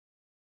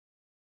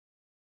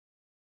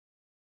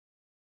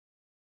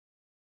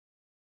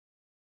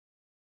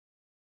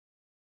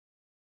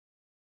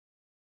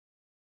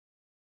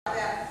about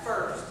that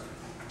first.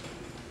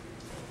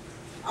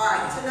 All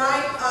right,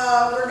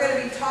 tonight we're going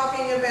to be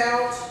talking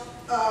about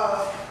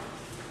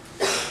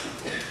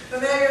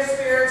familiar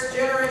spirits,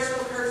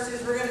 generational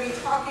curses. We're going to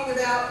be talking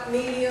about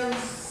mediums,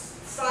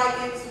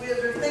 psychics,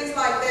 wizards, things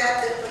like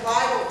that that the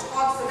Bible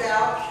talks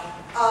about.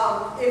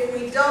 If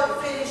we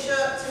don't finish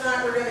up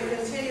tonight, we're going to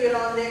continue it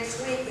on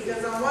next week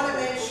because I want to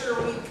make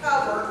sure we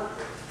cover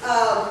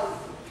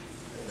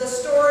the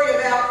story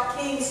about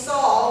King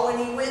Saul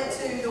when he went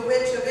to the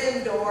witch of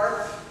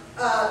Endor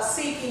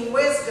seeking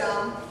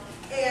wisdom.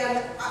 And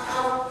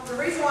the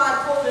reason why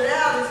I pulled it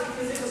out is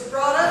because it was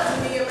brought up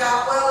to me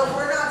about, well, if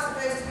we're not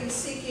supposed to be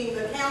seeking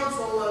the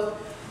counsel of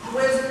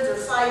wizards or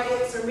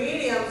psychics or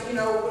mediums, you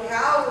know,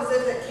 how was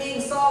it that King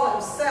Saul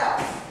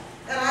himself?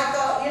 And I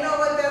thought, you know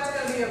what, that's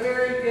going to be a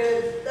very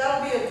good,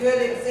 that'll be a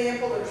good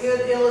example, a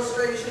good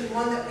illustration,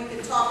 one that we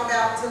can talk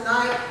about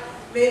tonight.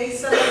 Maybe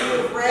some of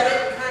you have read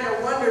it and kind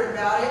of wondered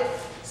about it.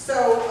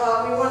 So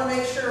we want to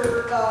make sure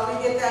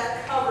we get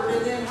that covered,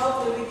 and then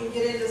hopefully we can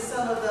get into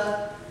some of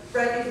the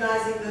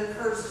recognizing the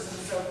curses and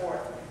so forth.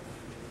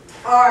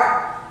 All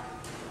right.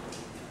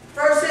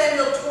 1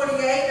 Samuel 28,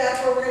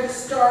 that's what we're going to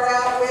start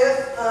out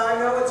with. I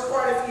know it's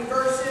quite a few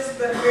verses,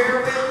 but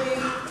bear with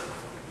me.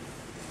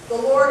 The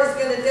Lord is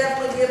going to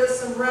definitely give us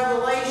some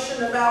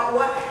revelation about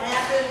what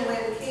happened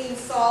when King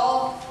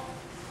Saul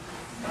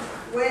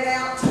went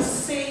out to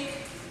seek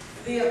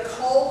the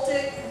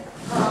occultic,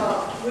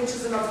 which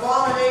is an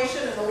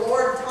abomination, and the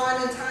Lord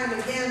time and time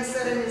again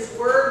said in His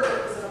Word that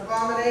it was an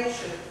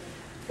abomination.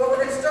 But we're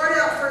going to start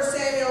out 1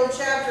 Samuel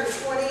chapter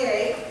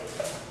 28.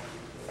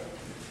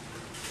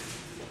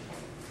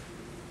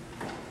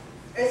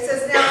 It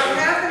says, "Now it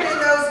happened in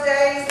those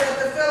days that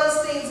the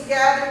Philistines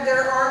gathered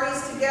their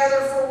armies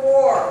together for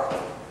war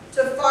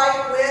to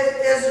fight with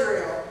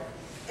Israel.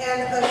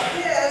 And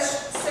Achish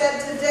said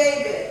to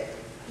David,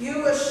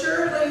 'You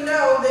assuredly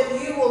know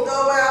that you will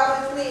go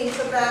out with me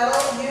to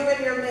battle, you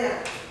and your men.'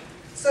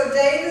 So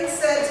David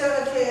said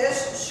to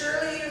Achish,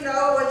 'Surely you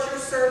know what your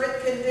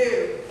servant can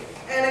do.'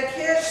 And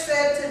Achish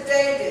said to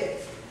David,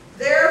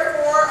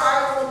 'Therefore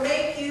I will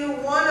make you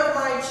one of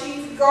my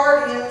chief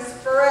guardians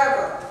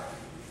forever.'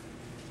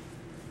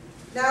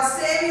 Now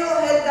Samuel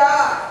had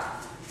died,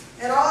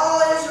 and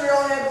all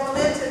Israel had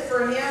lamented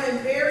for him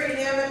and buried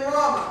him in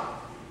Ramah,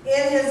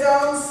 in his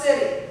own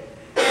city.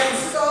 And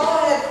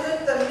Saul had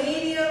put the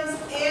mediums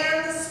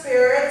and the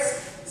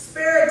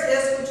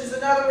spiritists, which is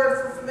another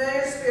word for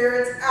familiar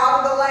spirits,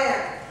 out of the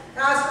land."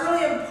 Now it's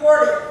really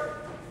important.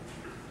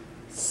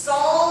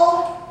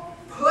 Saul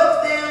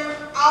put them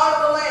out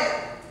of the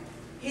land.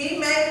 He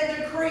made a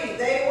decree.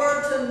 They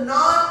were to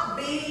not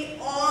be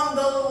on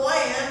the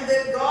land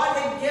that God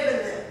had given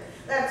them.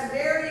 That's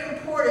very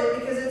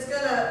important because it's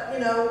going to, you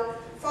know,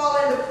 fall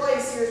into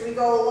place here as we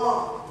go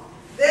along.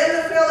 Then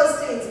the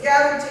Philistines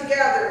gathered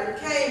together and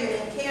came and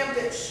encamped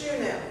at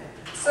Shunem.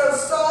 So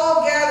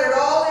Saul gathered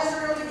all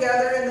Israel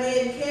together, and they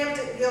encamped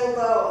at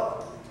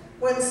Gilboa.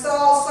 When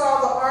Saul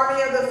saw the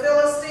army of the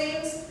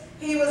Philistines,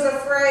 he was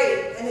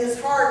afraid, and his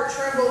heart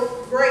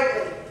trembled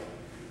greatly.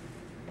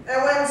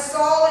 And when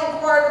Saul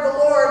inquired of the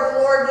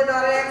Lord did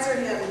not answer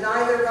him,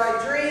 neither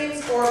by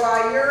dreams or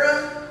by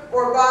Urim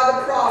or by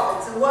the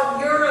prophets. And what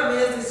Urim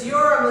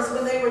is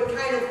when they would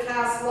kind of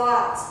cast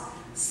lots,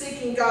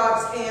 seeking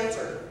God's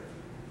answer.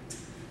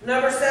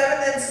 Number 7,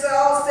 then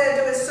Saul said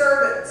to his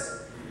servants,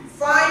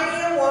 "Find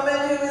me a woman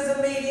who is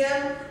a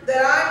medium,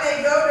 that I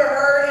may go to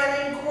her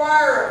and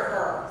inquire of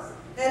her."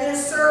 And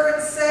his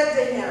servants said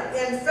to him,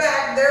 "In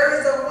fact, there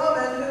is a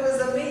woman who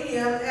is a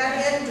medium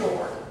at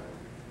Endor."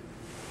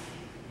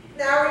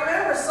 Now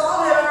remember,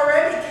 Saul had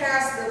already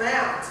cast them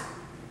out,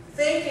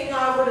 thinking,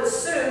 I would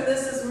assume,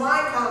 this is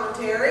my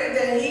commentary,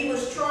 that he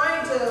was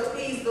trying to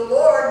appease the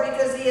Lord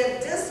because he had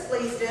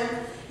displeased him.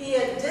 He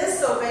had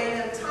disobeyed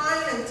him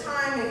time and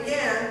time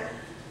again.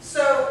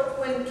 So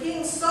when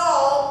King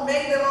Saul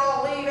made them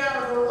all leave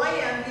out of the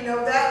land, you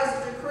know, that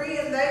was the decree,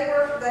 and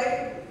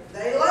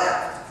they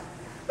left.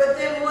 But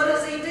then what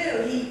does he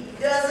do? He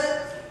doesn't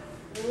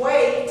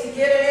wait to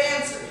get an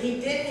answer. He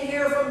didn't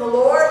hear from the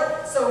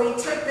Lord, so he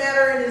took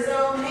matter in his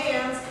own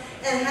hands.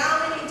 And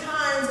how many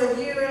times have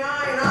you and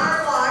I in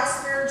our life,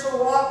 spiritual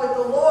walk with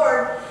the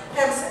Lord,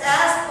 have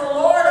asked the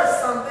Lord of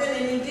something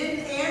and He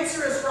didn't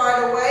answer us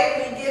right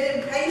away? We get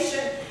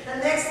impatient,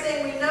 and next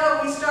thing we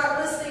know, we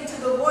start listening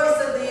to the voice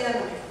of the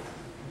enemy.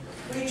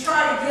 We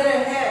try to get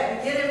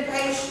ahead. We get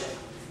impatient.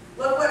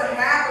 Look what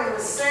happened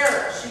with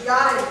Sarah. She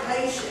got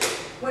impatient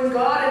when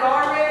God had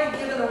already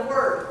given a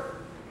word.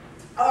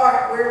 All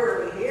right, where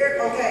were we here?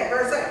 Okay,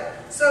 verse 8.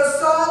 So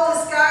Saul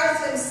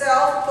disguised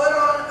himself, put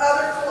on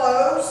other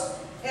clothes,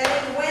 and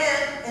he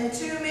went, and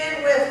 2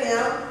 men with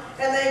him,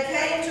 and they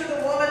came to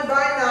the woman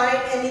by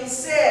night, and he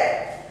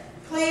said,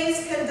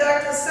 "Please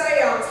conduct a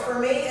seance for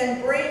me,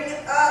 and bring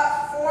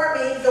up for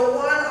me the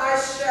one I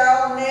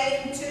shall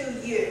name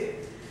to you."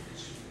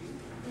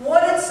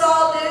 What did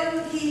Saul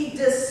do? He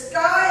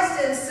disguised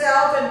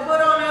himself and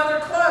put on other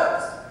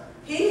clothes.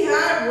 He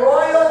had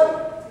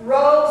royal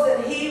robes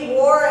that he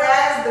wore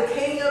as the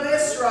king of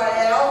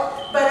Israel,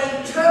 but he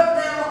took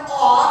them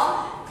off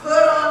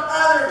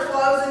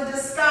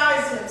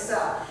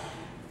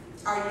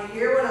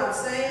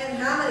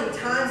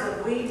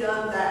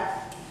done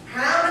that?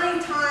 How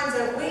many times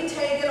have we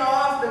taken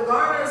off the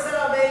garment of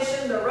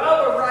salvation, the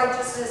robe of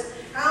righteousness?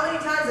 How many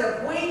times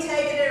have we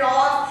taken it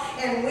off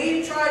and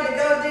we've tried to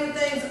go do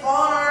things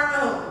on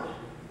our own?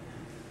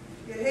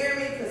 You hear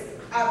me? Because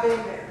I've been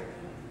there.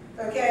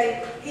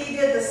 Okay? He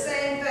did the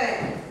same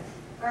thing.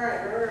 All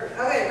right.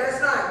 Okay,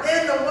 verse 9.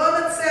 Then the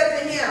woman said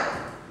to him,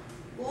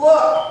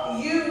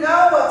 look, you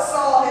know what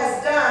Saul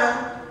has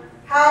done,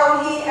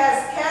 how he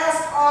has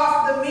cast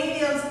off the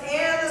mediums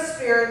and the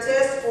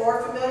spiritists,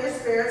 or familiar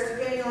spirits,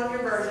 depending on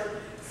your version,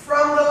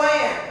 from the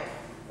land.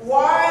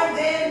 Why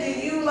then do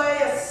you lay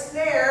a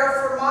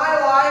snare for my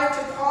life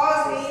to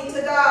cause me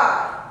to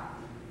die?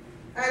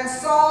 And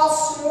Saul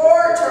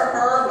swore to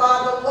her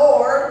by the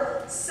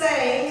Lord,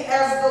 saying,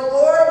 as the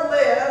Lord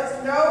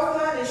lives, no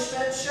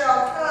punishment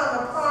shall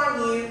come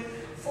upon you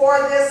for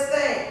this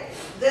thing.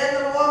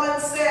 Then the woman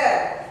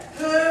said,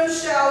 whom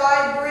shall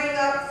I bring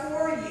up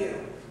for you?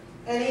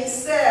 And he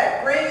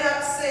said, bring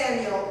up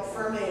Samuel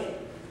for me.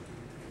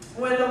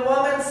 When the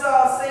woman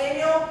saw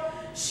Samuel,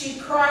 she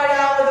cried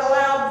out with a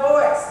loud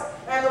voice.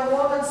 And the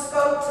woman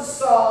spoke to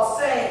Saul,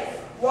 saying,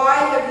 why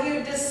have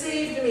you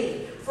deceived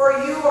me? For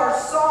you are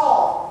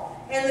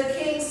Saul. And the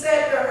king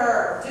said to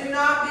her, do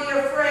not be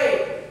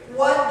afraid.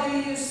 What do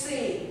you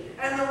see?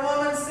 And the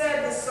woman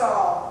said to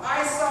Saul,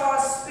 I saw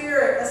a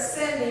spirit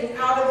ascending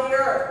out of the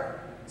earth.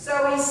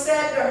 So he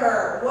said to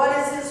her, what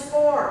is his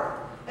form?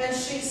 And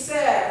she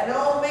said, an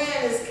old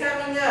man is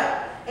coming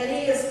up, and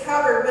he is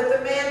covered with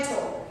a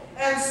mantle.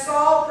 And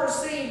Saul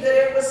perceived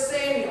that it was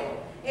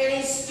Samuel. And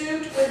he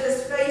stooped with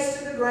his face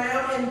to the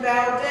ground and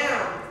bowed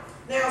down.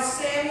 Now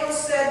Samuel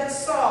said to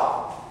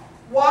Saul,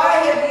 why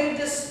have you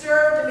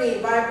disturbed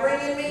me by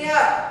bringing me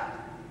up?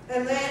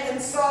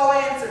 And Saul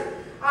answered,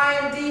 I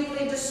am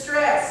deeply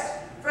distressed,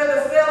 for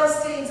the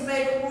Philistines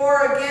make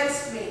war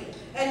against me,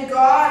 and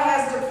God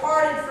has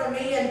departed from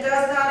me and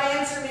does not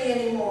answer me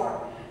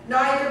anymore,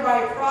 neither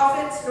by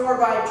prophets nor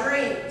by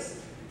dreams.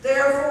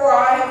 Therefore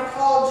I have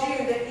called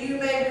you, that you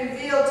may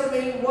reveal to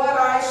me what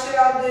I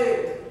shall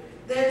do.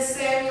 Then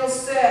Samuel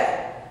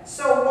said,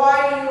 so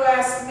why do you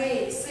ask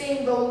me,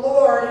 seeing the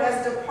Lord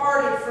has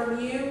departed from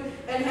you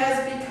and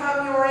has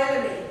become your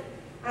enemy?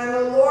 And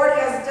the Lord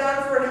has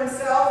done for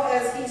himself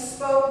as he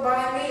spoke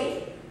by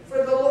me.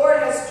 For the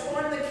Lord has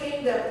torn the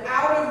kingdom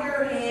out of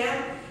your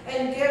hand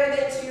and given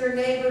it to your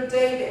neighbor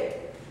David.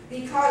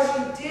 Because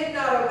you did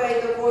not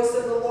obey the voice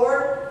of the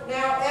Lord,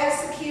 now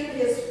execute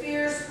his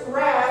fierce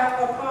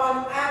wrath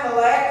upon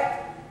Amalek.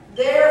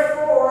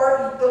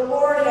 Therefore the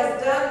Lord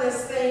has done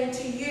this thing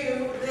to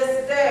you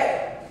this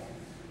day.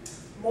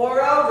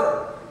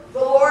 Moreover, the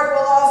Lord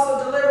will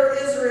also deliver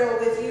Israel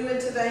with you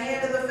into the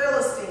hand of the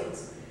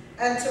Philistines.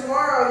 And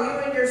tomorrow you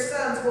and your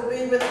sons will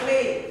be with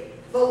me.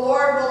 The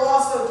Lord will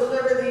also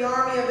deliver the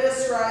army of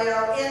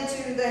Israel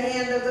into the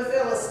hand of the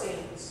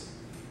Philistines.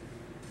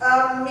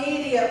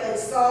 Immediately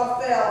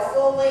Saul fell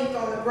full length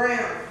on the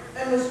ground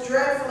and was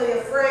dreadfully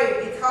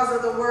afraid because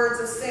of the words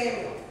of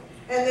Samuel.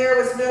 And there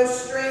was no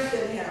strength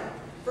in him,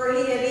 for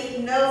he had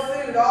eaten no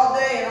food all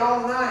day and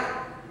all night.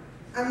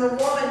 And the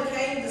woman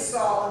came to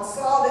Saul and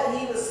saw that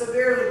he was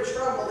severely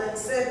troubled and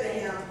said to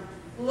him,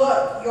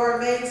 look, your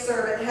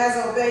maidservant has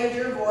obeyed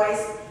your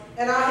voice,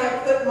 and I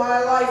have put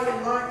my life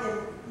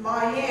in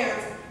my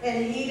hands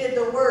and heeded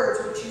the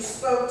words which you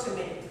spoke to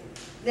me.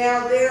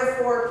 Now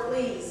therefore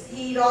please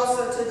heed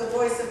also to the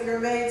voice of your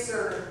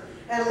maidservant,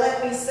 and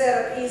let me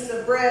set a piece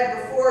of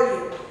bread before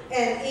you,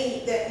 and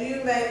eat, that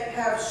you may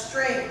have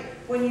strength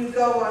when you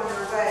go on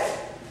your way.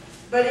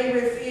 But he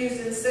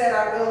refused and said,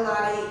 I will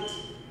not eat.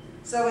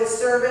 So his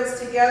servants,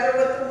 together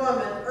with the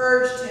woman,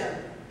 urged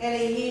him, and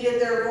he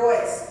heeded their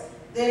voice.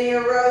 Then he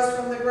arose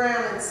from the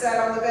ground and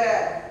sat on the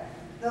bed.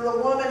 Now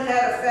the woman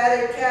had a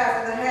fatted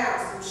calf in the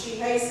house, and she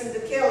hastened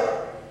to kill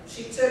it.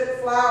 She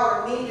took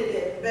flour, kneaded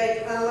it, and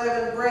baked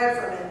unleavened bread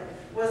from it.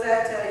 Was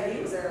that tell you,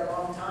 he was there a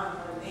long time,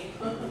 wasn't he?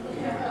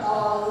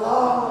 A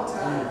long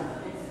time.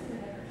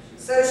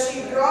 So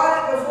she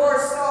brought it before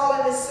Saul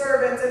and his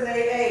servants, and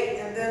they ate,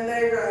 and then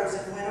they rose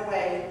and went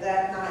away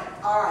that night.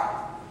 All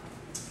right.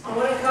 I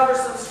want to cover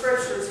some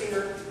scriptures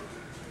here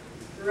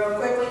real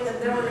quickly,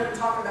 and then we're going to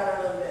talk about it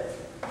a little bit.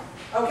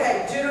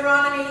 Okay,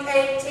 Deuteronomy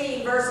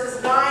 18,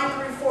 verses 9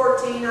 through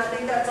 14. I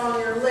think that's on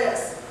your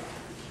list.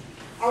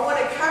 I want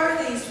to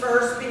cover these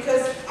first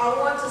because I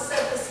want to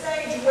set the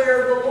stage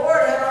where the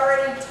Lord had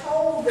already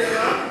told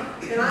them,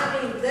 and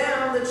I mean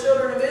them, the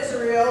children of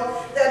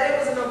Israel, that it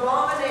was an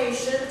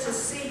abomination to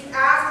seek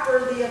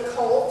after the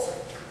occult,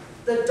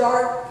 the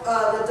dark,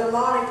 the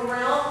demonic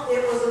realm.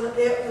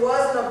 It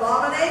was an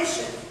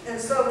abomination. And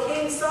so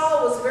King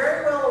Saul was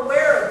very well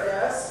aware of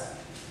this.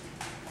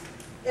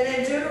 And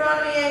in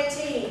Deuteronomy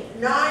 18,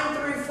 9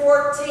 through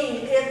 14,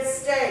 it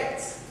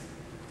states,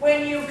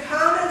 when you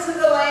come into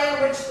the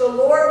land which the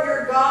Lord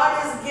your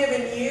God is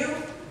giving you,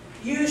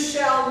 you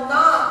shall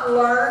not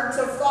learn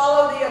to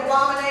follow the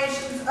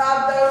abominations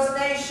of those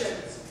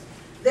nations.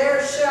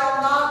 There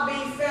shall not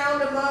be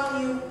found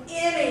among you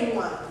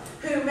anyone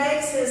who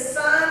makes his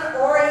son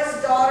or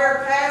his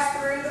daughter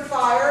pass through the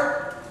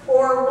fire,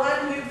 or one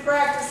one who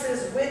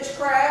practices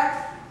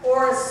witchcraft,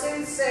 or a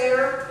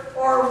soothsayer,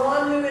 or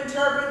one who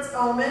interprets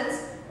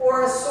omens,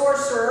 or a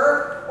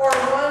sorcerer, or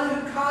one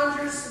who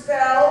conjures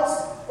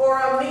spells, or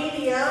a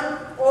medium,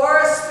 or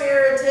a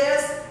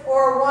spiritist,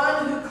 or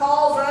one who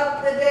calls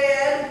up the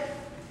dead.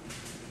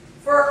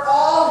 For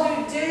all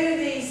who do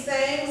these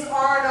things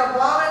are an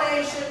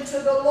abomination to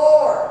the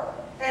Lord.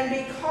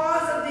 And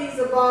because of these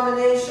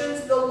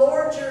abominations, the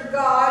Lord your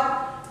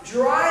God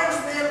drives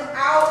them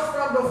out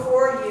from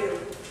before you.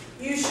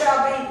 You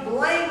shall be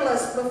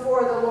blameless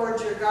before the Lord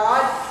your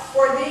God,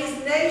 for these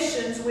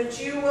nations which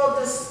you will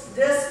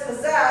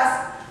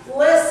dispossess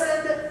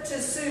listened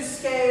to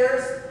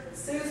soothsayers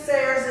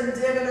and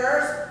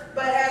diviners,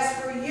 but as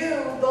for you,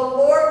 the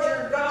Lord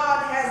your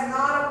God has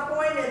not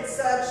appointed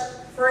such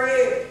for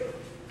you.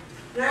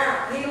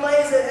 Now, he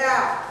lays it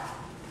out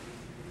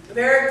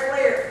very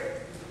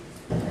clear.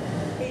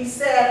 He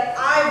said,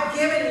 I've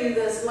given you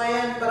this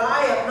land, but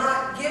I have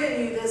not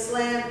given you this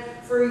land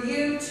for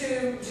you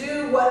to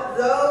do what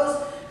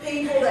those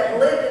people that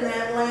lived in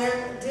that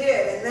land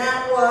did. And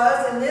that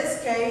was, in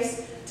this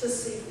case, to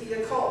seek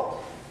the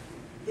occult.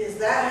 Is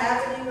that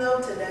happening,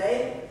 though,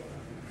 today?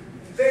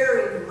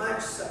 Very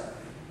much so.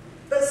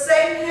 But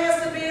Satan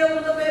has to be a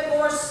little bit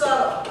more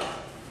subtle.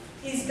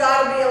 He's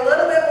got to be a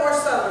little bit more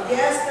subtle.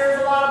 Yes,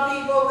 there's a lot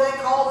of people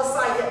that call the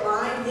psychic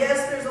line.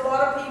 Yes, there's a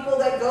lot of people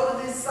that go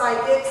to these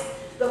psychics,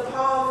 the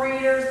palm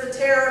readers, the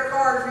tarot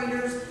card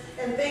readers,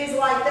 and things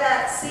like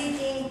that,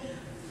 seeking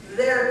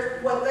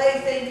what they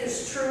think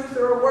is truth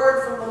or a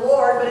word from the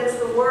Lord, but it's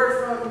the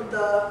word from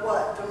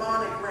the,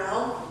 demonic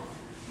realm.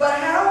 But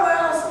how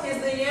else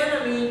is the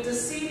enemy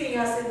deceiving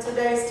us in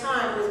today's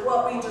time with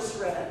what we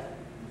just read?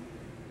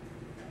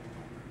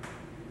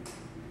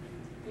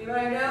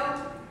 Anybody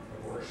know?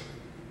 Abortion.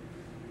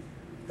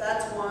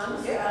 That's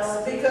one,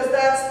 yes. Because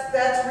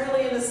that's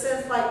really in a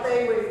sense like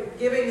they were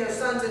giving their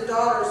sons and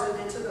daughters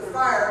into the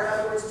fire, in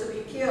other words, to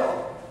be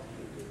killed.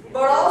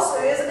 But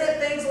also, isn't it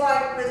things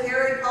like with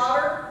Harry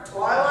Potter,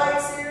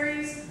 Twilight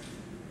series?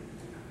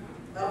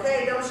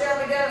 Okay, don't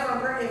shout me down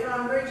if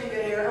I'm preaching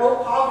it here.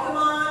 Oh,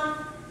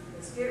 Pokemon,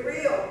 let's get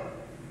real.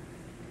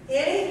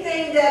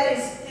 Anything that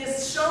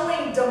is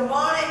showing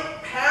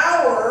demonic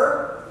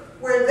power,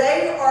 where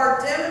they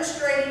are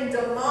demonstrating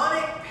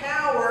demonic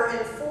power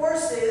and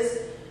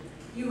forces,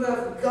 you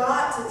have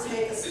got to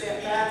take a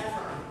step back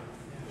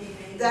from.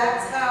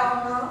 That's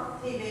how,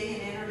 TV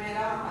and internet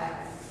all that.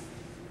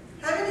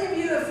 How many of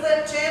you have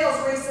flipped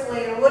channels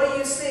recently, and what do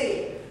you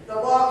see? The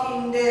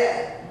Walking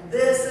Dead,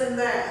 this and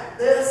that,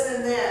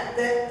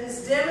 that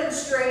is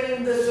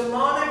demonstrating the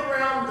demonic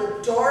realm,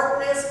 the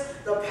darkness,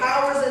 the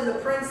powers and the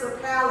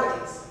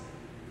principalities.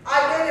 I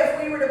bet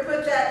if we were to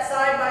put that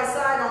side by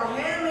side on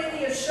how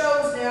many of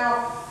shows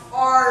now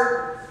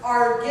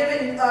are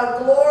giving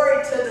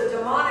glory to the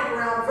demonic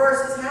realm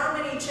versus how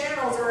many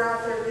channels are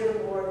out there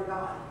giving glory to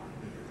God.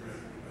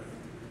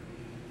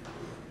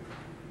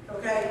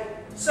 Okay,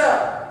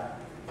 so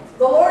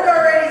the Lord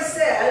already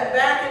said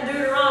back in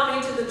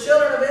Deuteronomy to the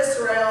children of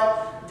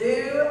Israel,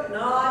 do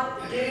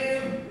not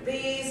do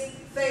these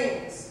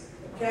things.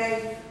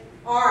 Okay?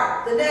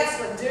 Alright, the next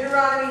one,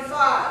 Deuteronomy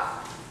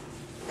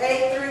 5,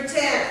 8 through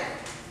 10.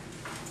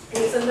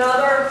 It's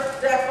another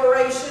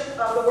declaration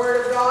of the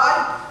Word of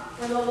God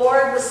when the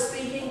Lord was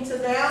speaking to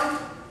them.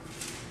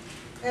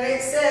 And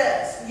it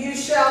says, you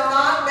shall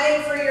not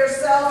make for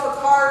yourself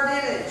a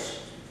carved image,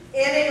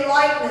 any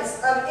likeness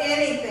of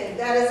anything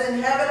that is in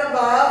heaven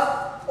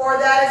above, or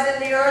that is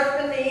in the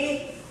earth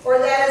beneath, or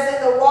that is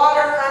in the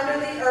water under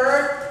the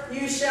earth.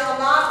 You shall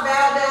not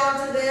bow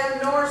down to them,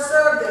 nor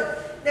serve them.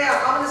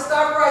 Now, I'm going to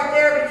stop right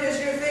there because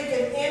you're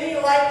thinking any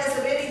likeness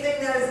of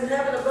anything that is in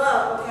heaven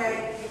above.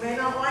 Okay, you may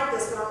not like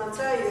this, but I'm going to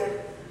tell you,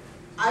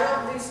 I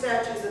don't do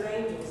statues of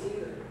angels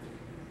either.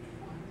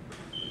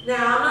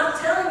 Now, I'm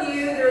not telling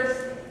you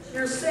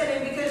you're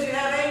sinning because you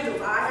have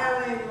angels. I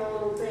have an angel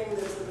little thing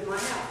that's in my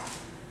house.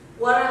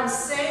 What I'm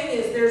saying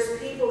is there's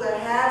people that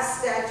have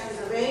statues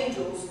of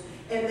angels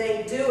and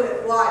they do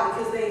it. Why?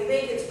 Because they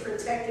think it's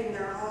protecting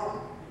their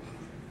home.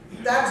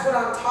 That's what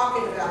I'm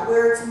talking about,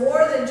 where it's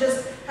more than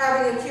just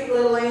having a cute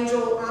little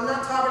angel. I'm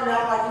not talking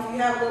about like if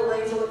you have a little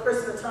angel at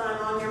Christmas time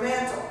on your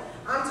mantle.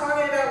 I'm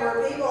talking about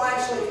where people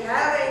actually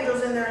have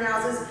angels in their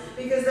houses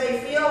because they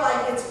feel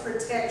like it's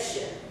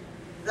protection.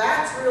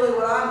 That's really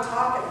what I'm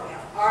talking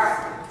about. All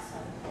right.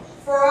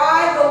 For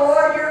I, the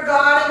Lord your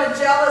God, am a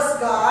jealous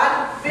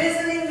God,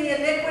 visiting the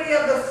iniquity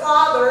of the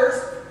fathers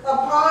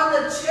upon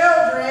the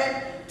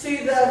children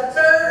to the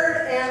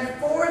third and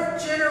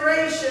fourth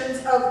generations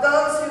of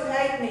those who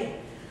hate me,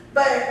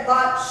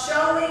 but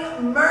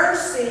showing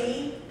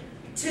mercy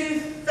to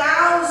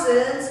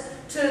thousands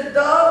to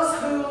those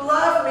who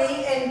love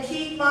me and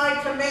keep my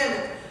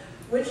commandments.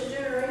 Which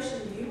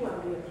generation do you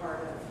want to be a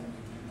part of?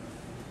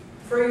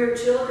 For your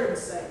children's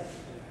sake,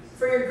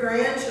 for your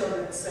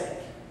grandchildren's sake.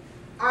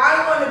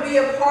 I want to be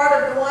a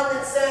part of the one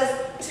that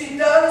says, to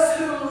those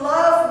who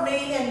love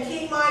me and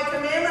keep my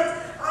commandments,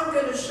 I'm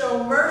going to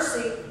show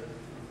mercy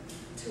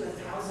to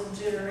 1,000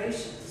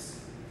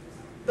 generations.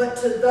 But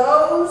to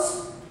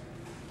those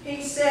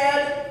He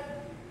said,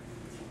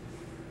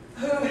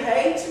 who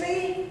hates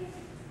me,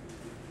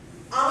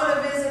 I'm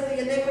going to visit the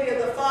iniquity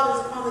of the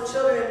fathers upon the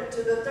children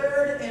to the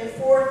third and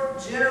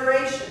fourth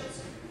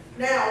generations.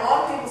 Now, a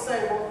lot of people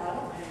say, well, I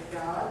don't hate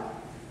God.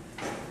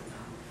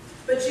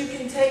 But you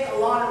can take a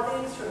lot of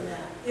things from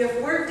that.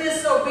 If we're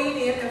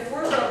disobedient, if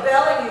we're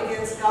rebelling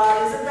against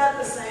God, isn't that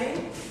the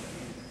same?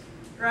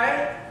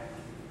 Right?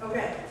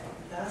 Okay.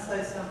 Can I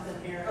say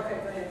something here? Okay,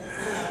 go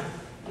ahead.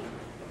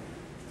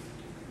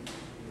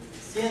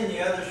 Seeing the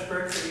other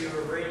scripture you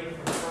were reading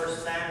from 1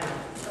 Samuel,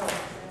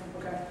 Oh,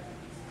 okay.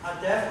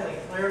 I definitely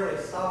clearly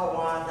saw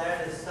why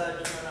that is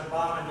such an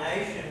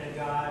abomination to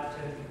God,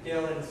 to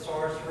deal in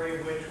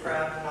sorcery,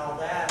 witchcraft, and all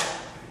that.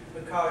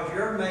 Because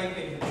you're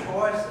making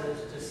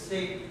choices to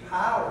seek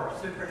power,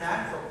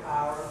 supernatural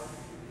power,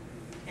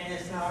 and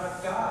it's not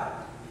of God.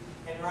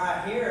 And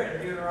right here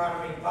in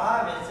Deuteronomy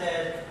 5 it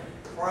says,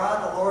 for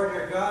I, the Lord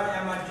your God,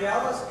 am a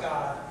jealous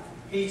God.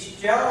 He's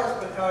jealous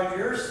because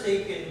you're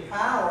seeking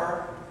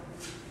power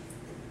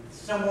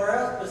somewhere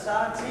else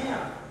besides Him,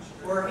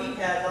 where He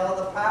has all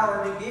the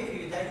power to give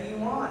you that you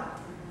want.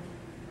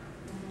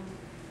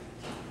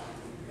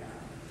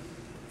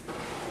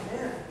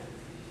 Amen.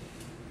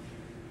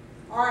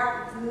 All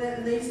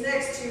right, these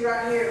next two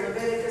right here,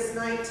 Leviticus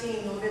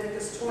 19,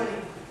 Leviticus 20.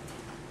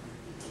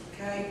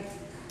 Okay?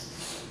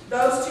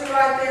 Those two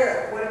right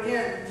there,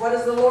 what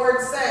does the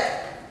Lord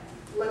say?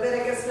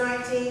 Leviticus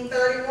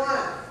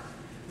 19:31.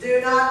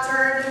 Do not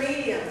turn to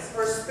mediums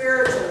or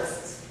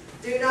spiritualists.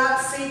 Do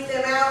not seek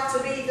them out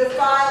to be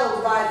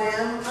defiled by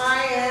them.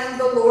 I am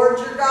the Lord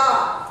your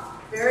God.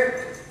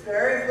 Very,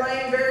 very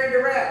plain, very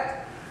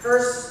direct.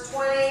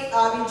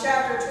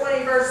 Chapter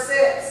 20, verse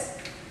 6.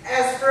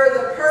 As for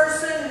the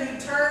person who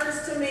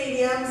turns to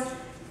mediums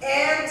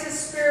and to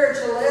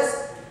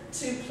spiritualists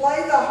to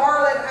play the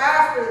harlot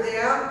after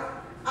them,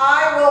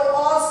 I will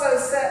also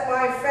set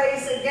my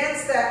face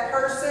against that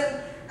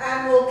person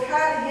and will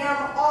cut him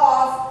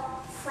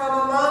off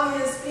from among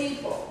his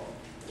people.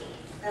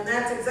 And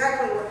that's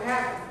exactly what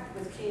happened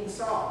with King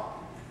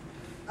Saul.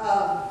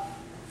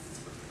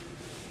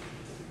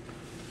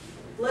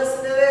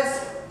 Listen to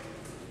this one.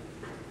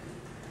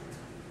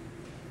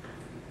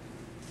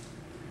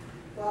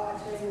 Well, I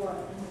tell you what,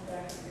 let me go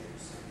back here.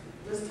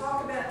 Let's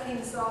talk about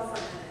King Saul for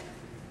a minute.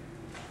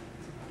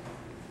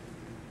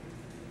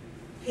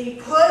 He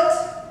put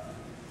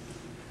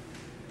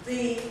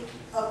the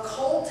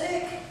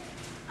occultic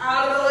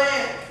out of the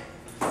land.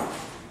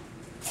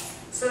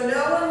 So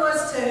no one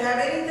was to have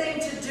anything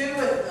to do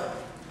with them.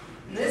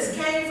 And this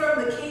came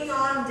from the king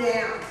on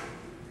down.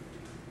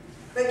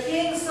 But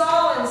King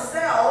Saul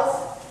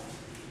himself,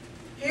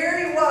 here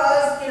he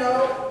was,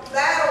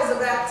 battle's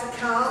about to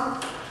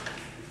come.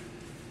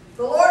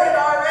 The Lord had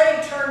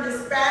already turned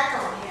his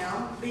back on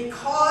him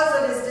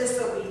because of his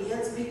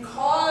disobedience,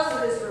 because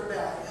of his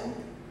rebellion.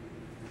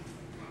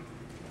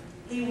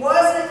 He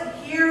wasn't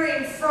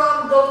hearing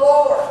from the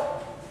Lord.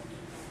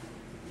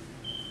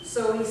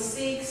 So he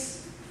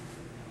seeks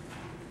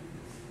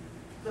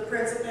the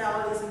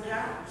principalities and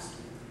powers.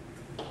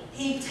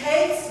 He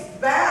takes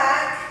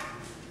back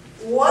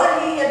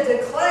what he had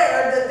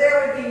declared, that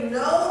there would be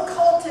no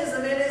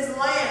occultism in his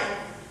land,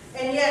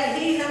 and yet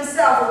he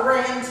himself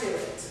ran to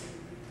it.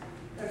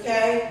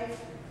 Okay?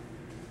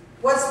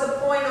 What's the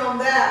point on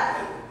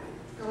that?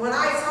 And when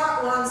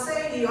I'm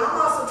saying to you, I'm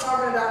also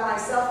talking about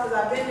myself because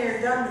I've been there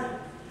and done that.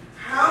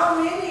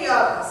 How many of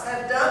us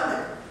have done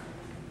that?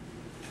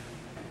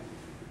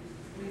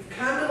 We've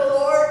come to the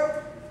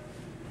Lord,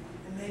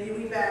 and maybe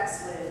we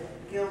backslid.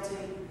 Guilty.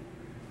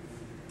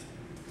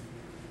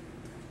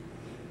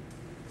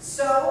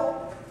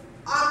 So,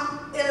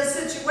 I'm in a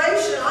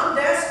situation, I'm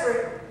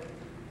desperate,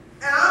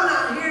 and I'm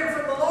not hearing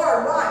from the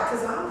Lord. Why?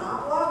 Because I'm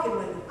not walking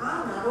with Him.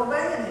 I'm not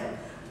obeying Him.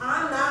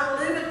 I'm not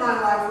living my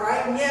life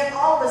right, and yet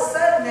all of a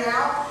sudden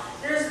now,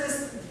 there's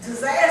this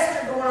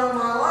disaster going on in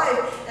my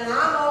life, and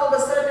I'm all of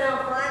a sudden now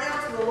crying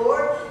out to the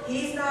Lord.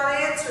 He's not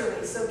answering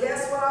me. So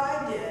guess what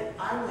I did?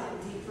 I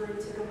went deeper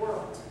into the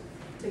world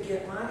to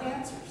get my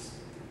answers,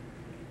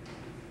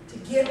 to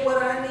get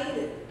what I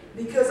needed,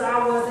 because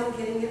I wasn't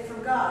getting it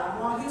from God.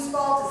 Well, whose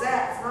fault is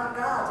that? It's not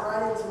God's,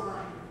 right? It was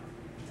mine.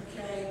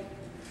 Okay?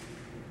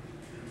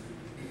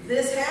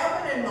 This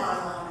happened in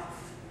my life.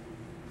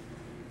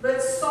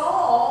 But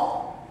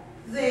Saul,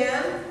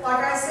 then,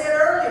 like I said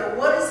earlier,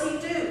 what does he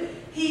do?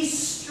 He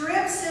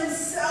strips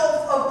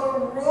himself of the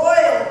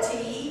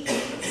royalty,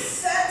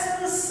 sets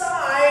it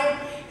aside,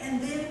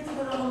 and then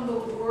put on the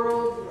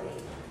worldly.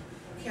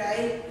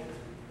 Okay?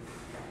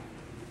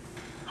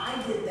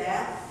 I did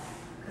that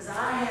because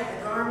I had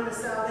the garment of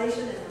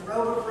salvation and the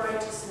robe of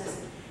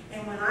righteousness.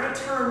 And when I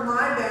turned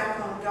my back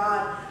on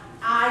God,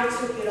 I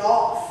took it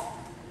off.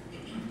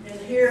 And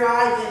here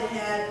I then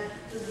had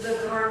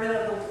the garment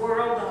of the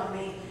world on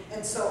me.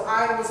 And so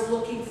I was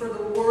looking for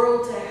the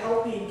world to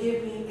help me and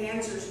give me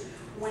answers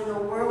when the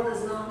world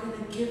is not going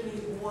to give me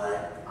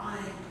what I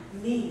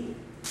need.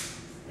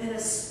 And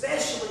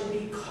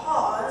especially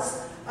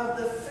because of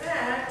the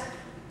fact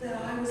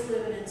that I was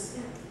living in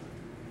sin.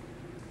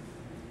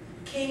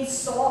 King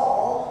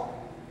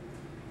Saul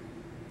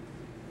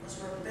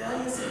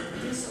rebellious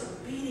and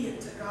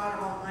disobedient to God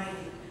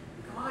Almighty.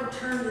 God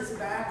turned his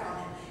back on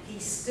him. He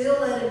still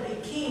let him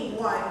be king.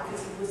 Why?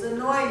 Because he was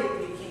anointed to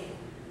be king.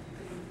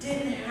 But he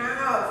didn't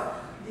have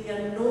the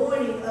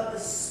anointing of the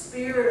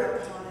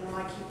Spirit upon him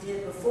like he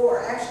did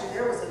before. Actually,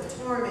 there was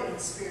a tormenting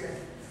spirit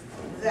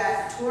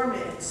that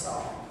tormented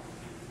Saul.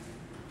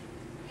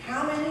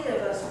 How many of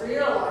us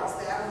realize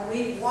that when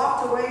we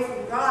walked away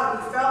from God,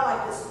 we felt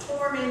like this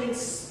tormenting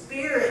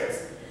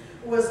spirit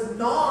was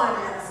gnawing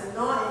at us and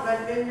gnawing? If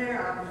I've been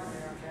there, I've been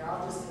there. Okay,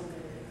 I'll just admit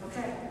it.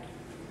 Okay,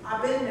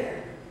 I've been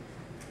there.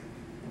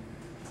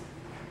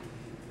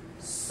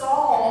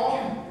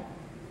 Saul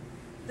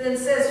then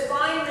says,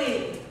 find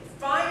me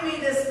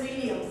this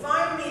medium,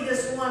 find me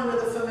this one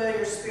with a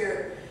familiar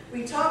spirit.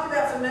 We talked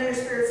about familiar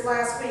spirits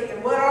last week,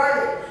 and what are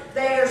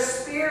they? They are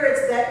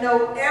spirits that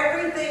know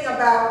everything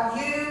about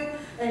you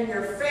and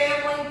your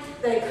family.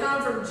 They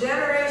come from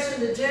generation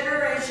to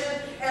generation,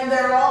 and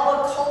they're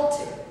all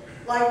occulted.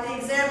 Like the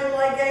example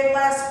I gave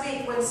last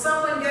week, when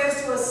someone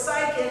goes to a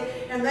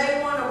psychic and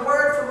they want a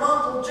word from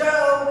Uncle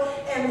Joe,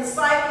 and the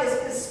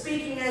psychic is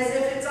speaking as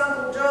if it's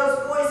Uncle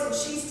Joe's voice, and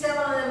she's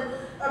telling them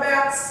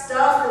about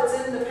stuff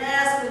that's in the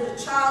past, in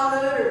the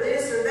childhood, or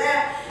this or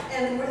that,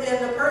 and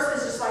the person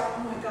is just like,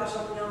 oh my gosh,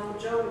 Uncle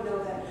Joe would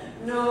know that.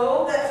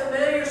 No, that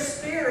familiar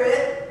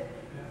spirit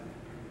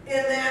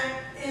in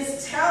that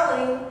is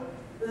telling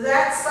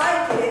that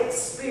psychic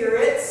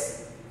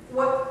spirits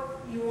what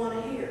you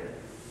want to hear.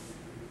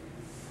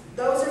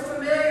 Those are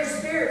familiar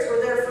spirits.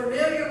 Where they're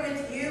familiar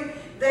with you,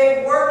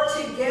 they work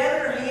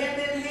together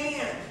hand in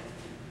hand.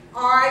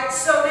 Alright,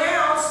 so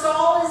now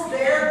Saul is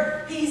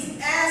there. He's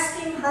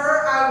asking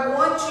her, I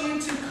want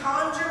you to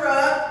conjure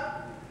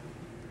up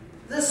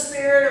the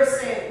spirit of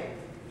Samuel.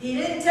 He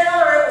didn't tell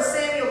her it was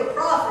Samuel the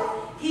prophet.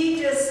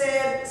 He just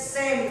said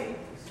Samuel.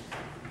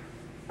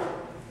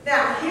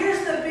 Now, here's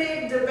the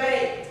big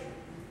debate.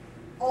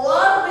 A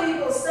lot of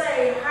people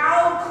say,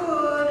 how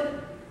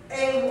could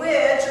a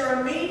witch or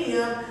a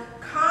medium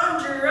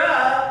conjure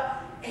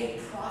up a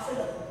prophet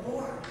of the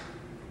Lord?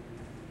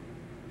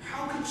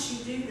 How could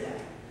she do that?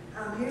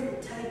 I'm here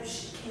to tell you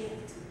she can't.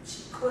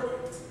 She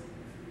couldn't.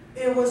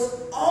 It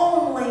was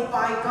only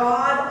by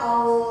God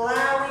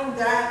allowing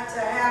that to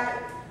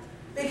happen.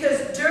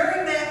 Because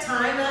during that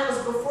time, that was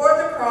before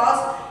the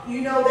cross,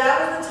 you know,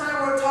 that was the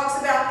time where it talks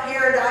about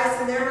paradise,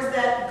 and there was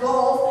that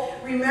gulf.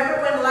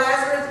 Remember when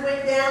Lazarus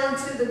went down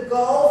into the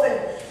gulf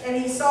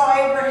and he saw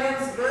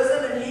Abraham's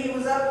bosom, and he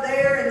was up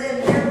there, and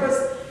then here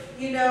was,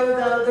 you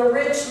know, the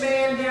rich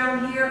man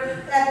down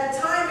here. At the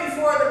time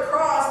before the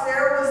cross,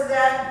 there was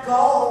that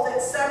gulf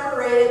that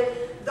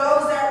separated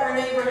those that were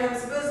in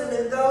Abraham's bosom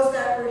and those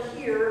that were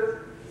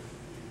here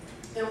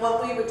in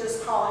what we would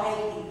just call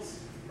Hades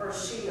or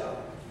Sheol.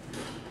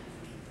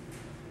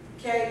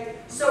 Okay,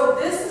 so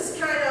this is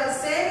kind of,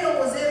 Samuel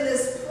was in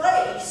this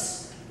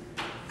place,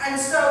 and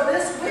so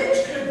this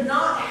witch could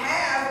not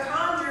have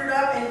conjured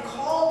up and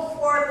called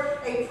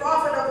forth a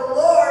prophet of the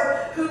Lord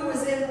who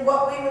was in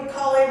what we would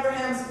call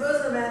Abraham's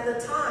bosom at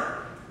the time.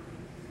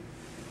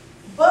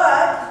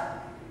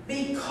 But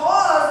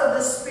because of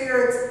the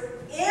spirits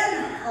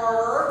in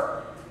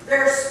her,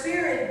 their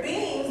spirit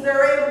beings,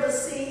 they're able to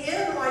see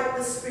in like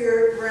the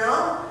spirit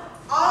realm.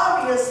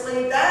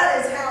 Obviously,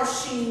 that is how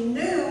she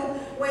knew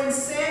when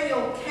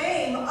Samuel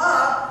came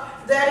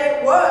up that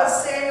it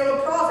was Samuel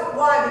the prophet.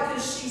 Why?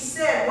 Because she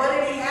said, what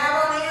did he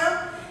have on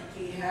him?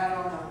 He had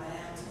on a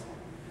mantle,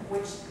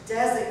 which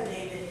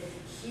designated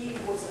he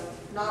was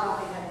not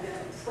only had been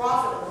a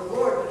prophet of the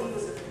Lord, but he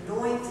was an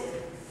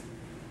anointed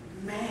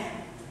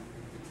man.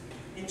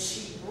 And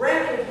she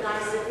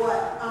recognized it,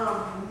 what?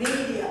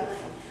 Immediately.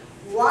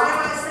 Why am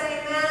I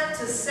saying that?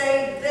 To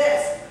say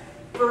this.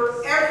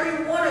 For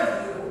every one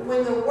of you,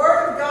 when the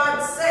Word of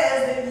God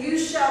says that you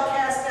shall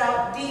cast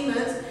out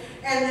demons,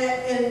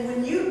 and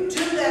when you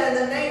do that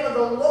in the name of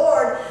the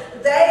Lord,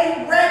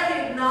 they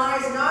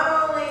recognize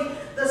not only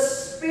the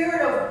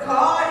Spirit of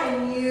God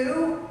in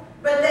you,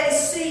 but they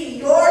see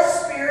your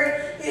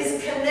spirit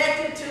is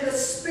connected to the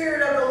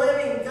Spirit of the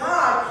living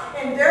God,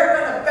 and they're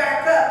going to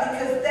back up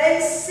because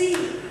they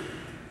see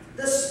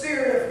the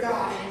Spirit of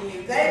God in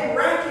you. They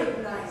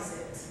recognize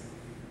it.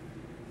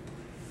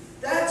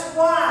 That's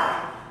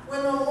why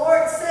when the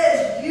Lord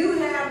says you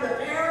have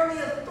the power and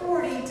the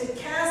authority to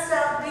cast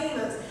out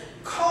demons,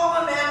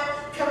 call them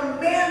out,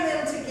 command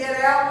them to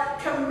get out,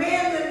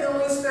 command them to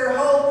loose their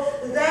hold,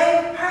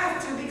 they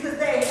have to, because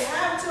they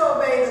have to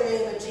obey the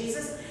name of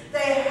Jesus. They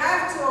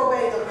have to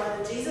obey the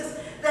blood of Jesus.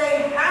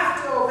 They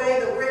have to obey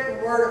the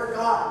written word of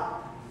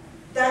God.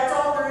 That's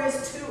all there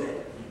is to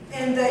it.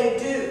 And they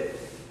do.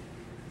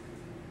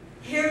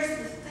 Here's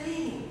the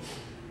thing.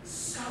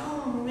 So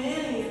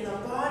many in the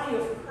body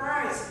of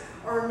Christ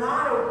are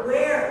not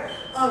aware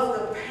of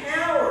the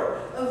power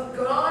of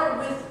God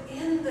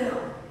within them.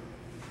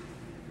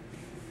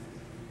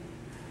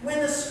 When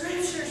the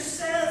scripture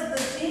says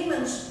the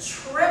demons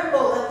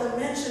tremble at the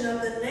mention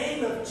of the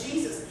name of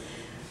Jesus,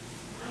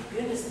 my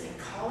goodness, they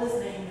call his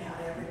name out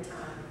every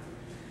time.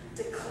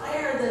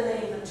 Declare the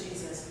name of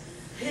Jesus.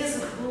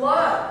 His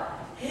blood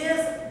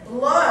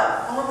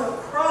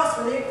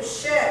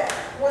was shed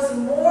was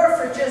more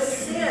for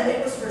just sin.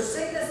 It was for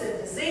sickness and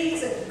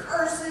disease and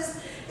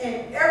curses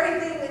and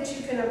everything that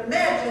you can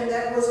imagine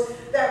that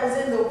was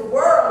in the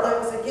world that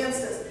was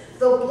against us.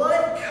 The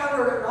blood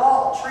covered it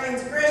all.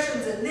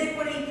 Transgressions,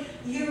 iniquity,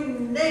 you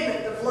name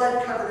it, the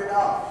blood covered it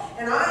all.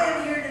 And I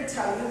am here to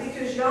tell you,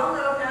 because y'all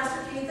know Pastor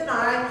Keith and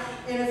I,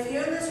 and a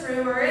few in this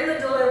room are in the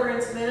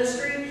deliverance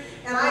ministry,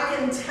 and I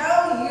can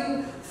tell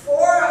you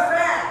for a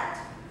fact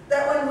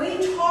that when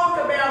we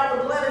talk about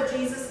the blood of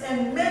Jesus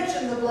and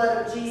mention the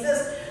blood of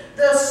Jesus,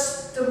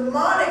 the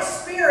demonic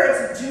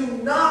spirits do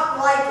not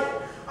like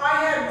it.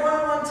 I had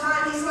one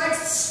time, he's like,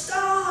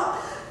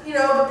 stop! You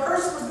know, the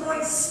person was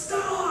going,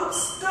 stop,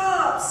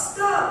 stop,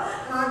 stop.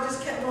 And I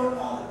just kept going,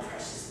 oh, the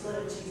precious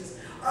blood of Jesus.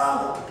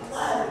 Oh, the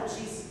blood of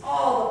Jesus.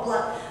 Oh, the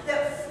blood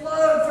that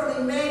flowed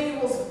from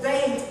Emmanuel's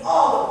veins.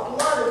 Oh, the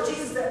blood of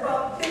Jesus that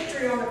brought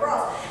victory on the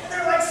cross. And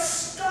they're like,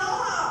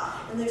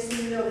 stop! And next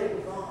thing you know, they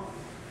were gone.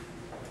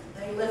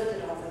 They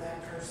lifted off of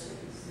that person.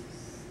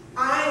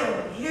 I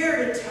am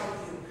here to tell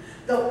you,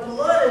 the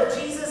blood of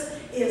Jesus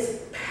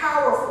is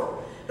powerful.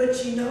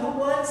 But you know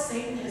what?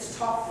 Satan has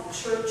talked the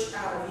church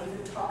out of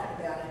even talking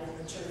about it in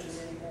the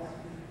churches anymore.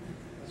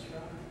 That's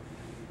right.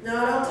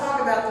 No, don't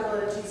talk about the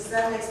blood of Jesus.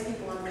 That makes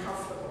people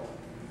uncomfortable.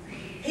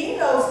 He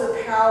knows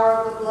the power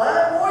of the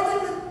blood more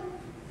than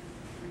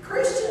the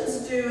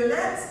Christians do,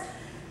 and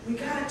we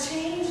got to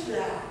change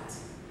that.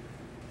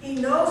 He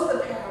knows the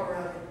power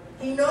of it.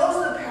 He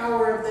knows the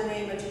power of the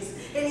name of Jesus.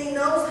 And he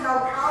knows how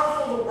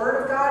powerful the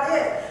Word of God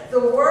is. The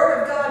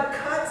Word of God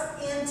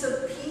cuts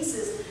into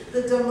pieces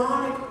the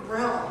demonic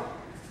realm.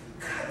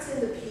 Cuts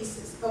into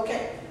pieces.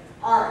 Okay.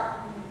 All right.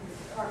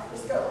 All right,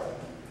 let's go.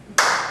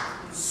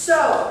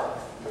 So,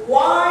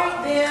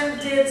 why then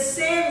did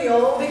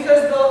Samuel,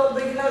 because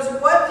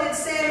what did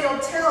Samuel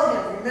tell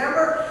him?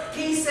 Remember,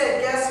 he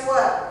said, guess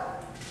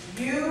what?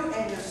 You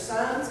and your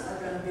sons are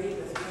going to be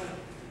with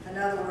me. In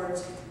other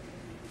words,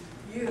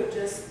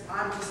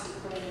 I'm just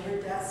declaring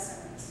your death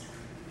sentence.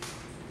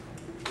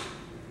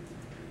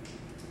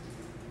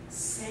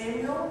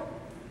 Samuel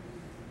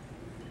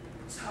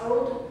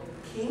told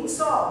King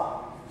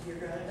Saul, you're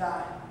going to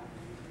die.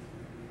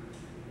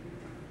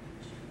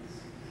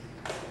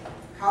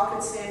 How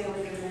could Samuel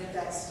even make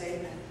that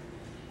statement?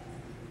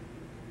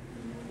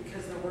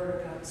 Because the Word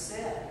of God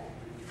said,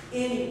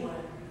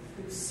 anyone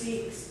who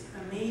seeks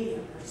a medium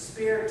or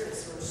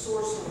spiritist or a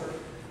sorcerer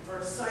or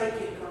a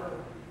psychic or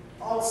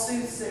all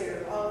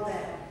soothsayer, all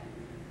that,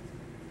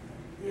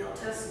 the Old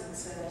Testament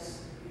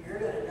says, you're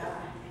going to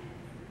die.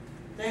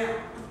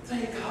 Now,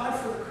 thank God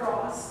for the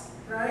cross,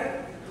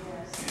 right?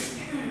 Yes.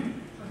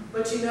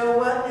 But you know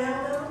what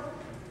now, though?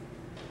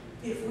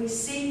 If we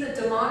see the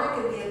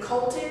demonic and the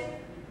occultic,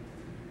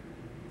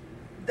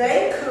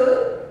 they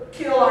could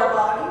kill our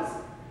bodies,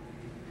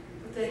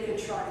 but they could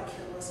try to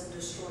kill us and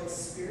destroy us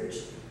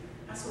spiritually.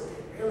 That's what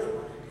they really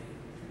want to do.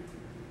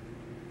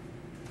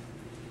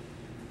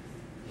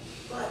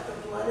 But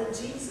the blood of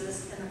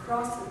Jesus and the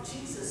cross of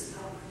Jesus,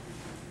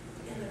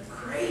 though, and the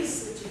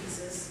grace of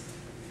Jesus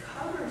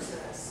covers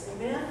us.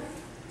 Amen?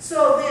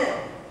 So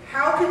then,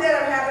 how could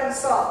that have happened to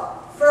Saul?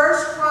 1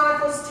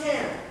 Chronicles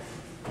 10,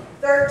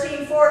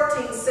 13,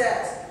 14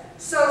 says,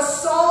 so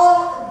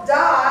Saul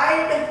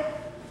died.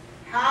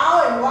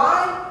 How and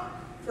why?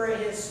 For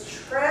his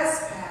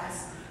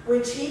trespass,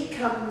 which he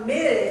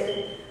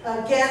committed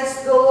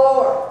against the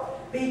Lord,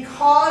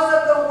 because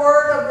of the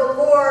word of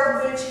the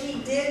Lord, which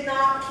he did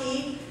not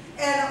keep,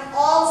 and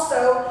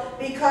also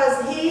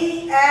because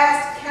he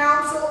asked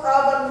counsel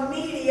of a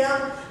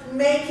medium,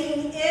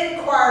 making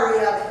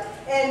inquiry of it,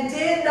 and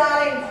did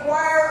not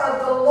inquire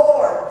of the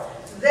Lord.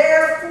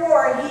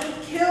 Therefore he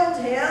killed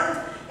him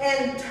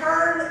and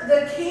turned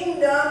the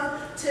kingdom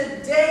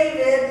to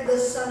David, the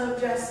son of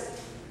Jesse.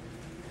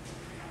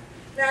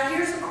 Now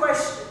here's a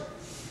question.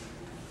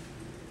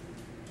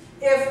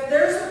 If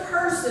there's a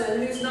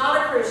person who's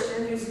not a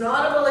Christian, who's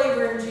not a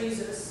believer in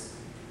Jesus,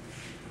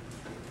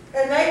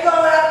 and they go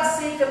out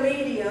and seek a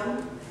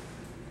medium,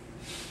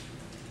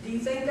 do you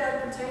think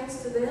that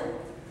pertains to them?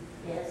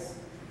 Yes.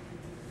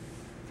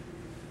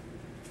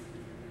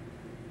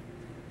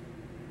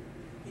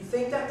 You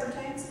think that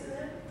pertains to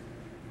them?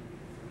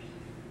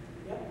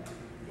 Yep,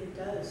 it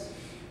does.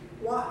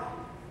 Why?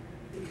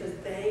 Because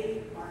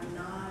they are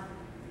not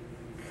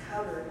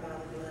covered by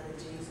the blood of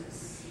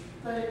Jesus.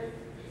 But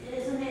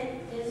isn't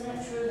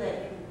it true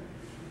that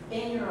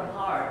in your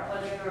heart,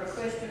 whether you're a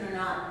Christian or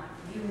not,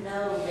 you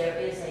know there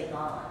is a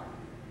God?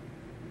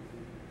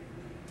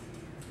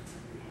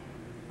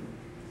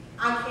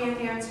 I can't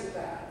answer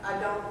that. I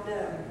don't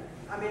know.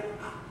 I mean,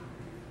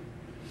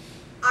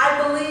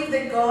 I believe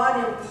that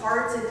God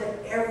imparts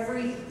into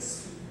every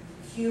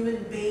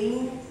human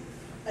being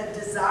a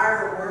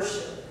desire to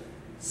worship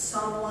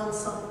someone,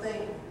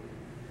 something.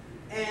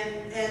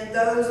 And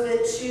those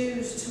that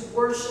choose to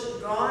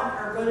worship God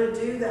are going to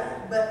do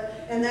that.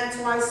 And that's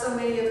why so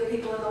many of the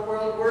people in the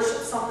world worship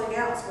something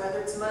else, whether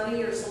it's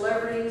money or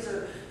celebrities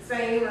or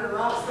fame or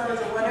rock stars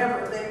or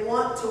whatever. They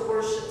want to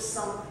worship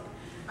something.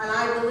 And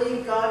I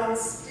believe God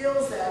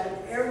instills that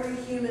in every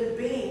human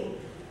being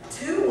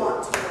do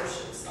want to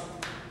worship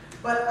someone.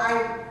 But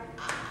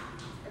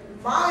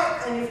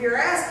and if you're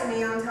asking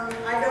me, I'm telling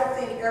you, I don't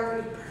think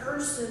every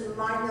person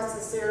might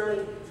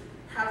necessarily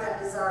have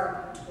that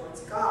desire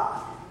towards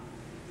God.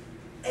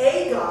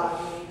 A God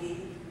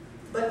maybe,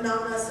 but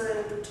not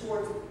necessarily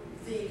towards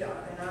the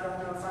God. And I don't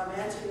know if I'm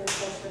answering this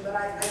question, but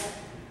I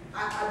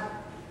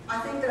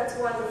think that's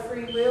why the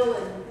free will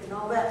and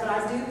all that. But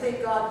I do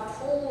think God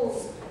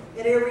pulls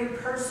at every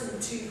person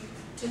to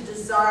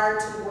desire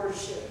to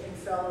worship and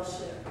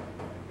fellowship,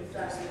 if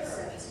that makes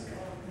sense.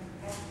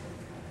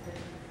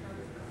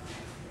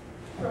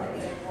 Right.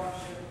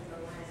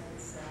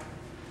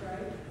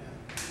 Right?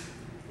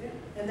 Yeah.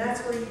 And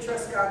that's where you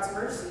trust God's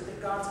mercy,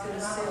 that God's going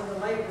to send the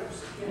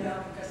laborers, you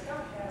know. Because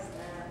God has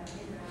that,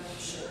 you know.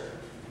 Sure.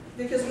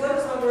 Because what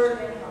is the word?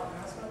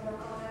 God's going to work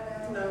all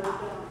that out. No, we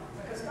don't.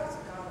 Because God's a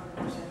God of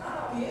mercy. I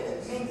don't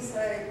mean to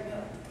say, you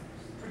know,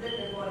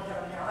 predicting what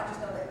heaven and hell. I just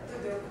know that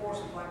through their course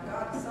of like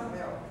God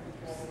somehow.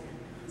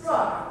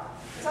 Right.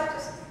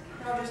 Because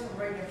I just from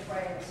reading and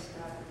praying and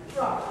stuff.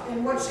 Right.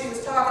 And what she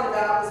was talking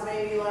about was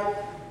maybe like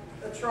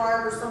a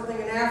tribe or something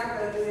in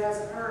Africa who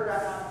hasn't heard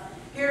about it.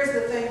 Here's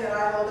the thing that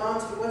I hold on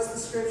to. What's the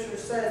scripture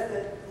says?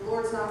 That the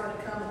Lord's not going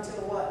to come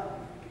until what?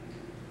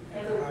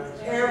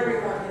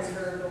 Everyone has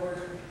heard the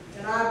word.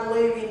 And I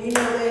believe, and you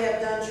know they have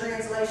done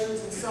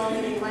translations in so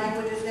many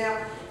languages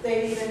now.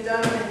 They've even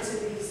done them into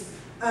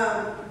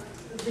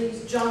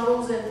these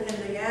jungles in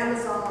the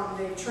Amazon.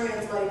 They've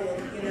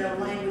translated, you know,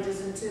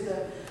 languages into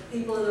the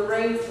people of the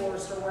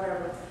rainforest or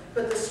whatever.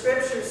 But the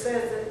scripture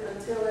says that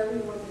until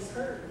everyone is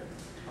heard.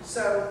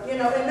 So, you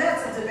know, and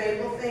that's a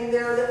debatable thing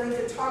there that we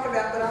could talk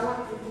about, but I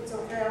want, if it's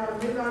okay, I'm going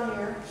to move on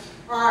here.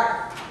 All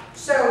right.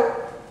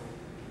 So,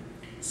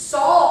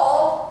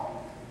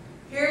 Saul,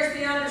 here's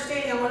the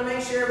understanding I want to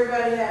make sure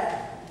everybody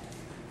had.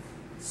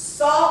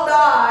 Saul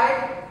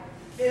died,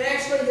 and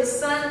actually his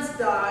sons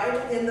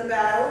died in the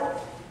battle.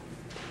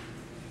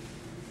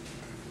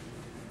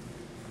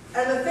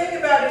 And the thing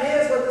about it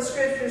is what the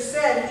scripture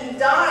said, he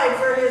died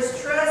for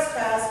his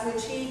trespass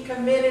which he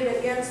committed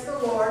against the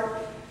Lord,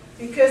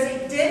 because he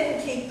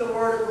didn't keep the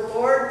word of the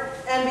Lord,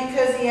 and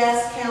because he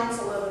asked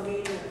counsel of a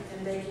medium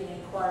in making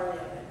inquiry of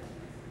it.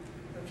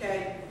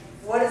 Okay?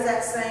 What is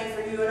that saying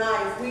for you and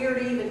I? If we were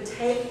to even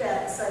take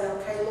that and say,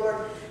 okay, Lord,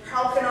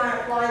 how can I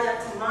apply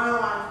that to my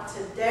life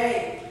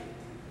today?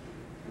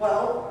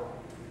 Well,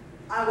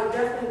 I would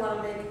definitely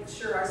want to make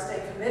sure I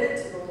stay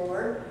committed to the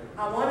Lord.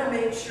 I want to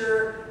make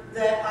sure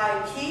that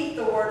I keep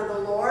the word of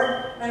the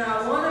Lord, and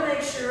I want to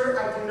make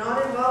sure I do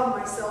not involve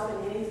myself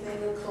in anything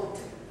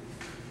occultic.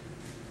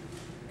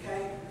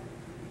 Okay?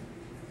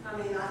 I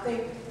mean, I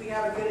think we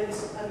have a good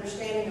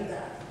understanding of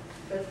that.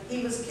 But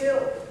he was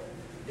killed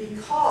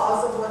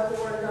because of what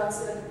the Word of God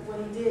said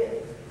when he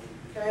did.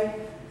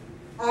 Okay?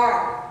 All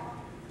right.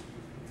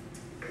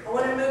 I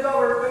want to move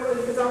over quickly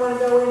because I want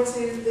to go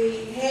into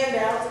the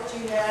handouts that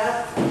you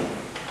have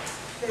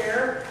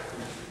there.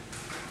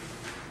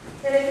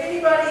 And if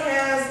anybody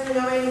has, you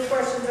know, any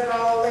questions at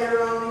all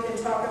later on, we can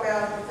talk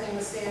about the thing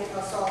with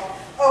Santa Saul.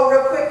 Oh,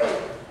 real quickly.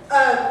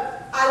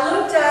 I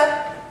looked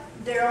up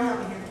Daryl, help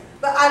me here.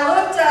 But I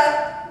looked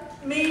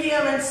up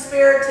medium and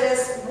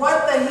spiritist,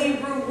 what the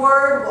Hebrew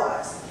word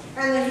was.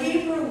 And the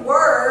Hebrew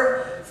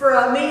word for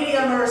a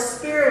medium or a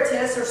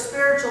spiritist or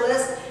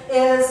spiritualist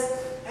is,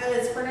 and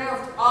it's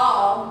pronounced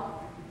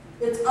all,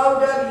 it's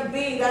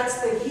O-W-B,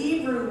 that's the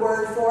Hebrew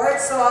word for it.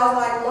 So I was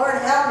like, Lord,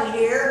 help me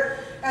here.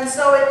 And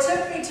so it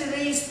took me to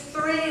these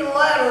three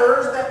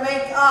letters that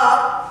make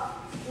up,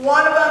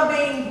 one of them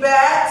being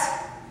Bet,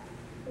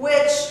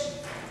 which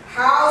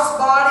house,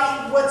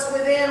 body, what's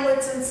within,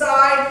 what's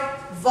inside.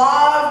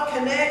 Vav,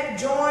 connect,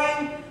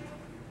 join.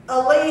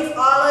 Aleph,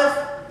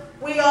 Aleph.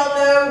 We all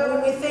know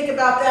when we think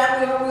about that,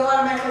 we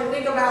automatically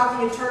think about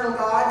the eternal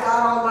God,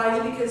 God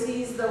Almighty, because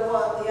He's the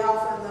what? The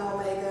Alpha and the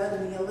Omega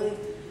and the Aleph.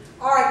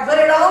 All right, but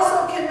it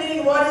also can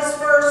mean what is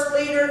first,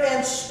 leader,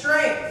 and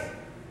strength.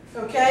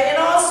 Okay, and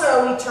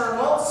also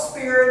eternal,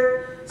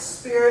 spirit,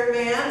 spirit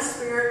man,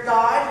 spirit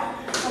God,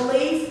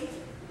 Aleph.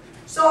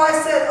 So I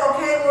said,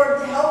 okay, Lord,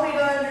 help me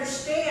to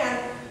understand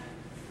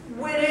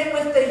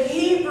with the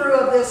Hebrew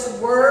of this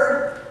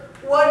word,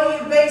 what are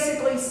you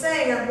basically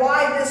saying and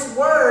why this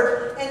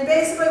word? And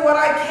basically what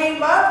I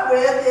came up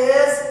with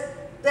is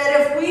that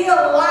if we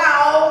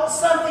allow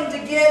something to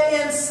get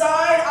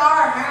inside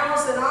our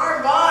house and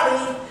our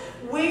body,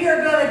 we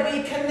are going to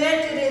be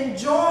connected and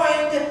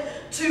joined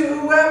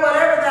to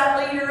whatever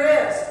that leader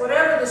is,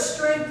 whatever the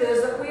strength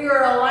is that we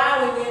are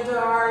allowing into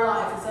our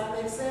life. Does that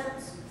make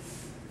sense?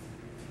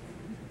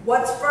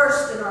 What's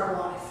first in our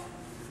life?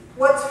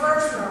 What's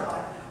first in our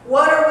life?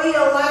 What are we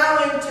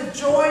allowing to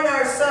join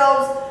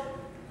ourselves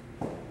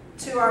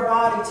to our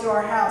body, to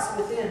our house,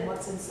 within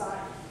what's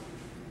inside?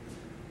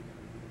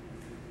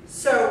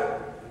 So,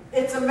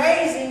 it's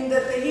amazing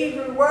that the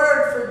Hebrew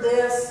word for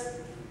this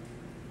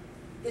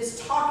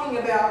is talking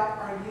about,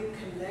 are you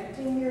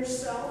connecting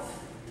yourself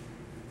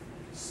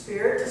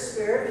spirit to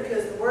spirit?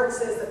 Because the word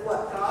says that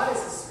what? God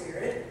is a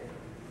spirit.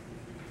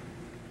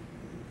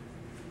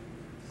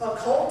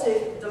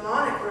 occultic,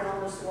 demonic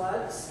realm is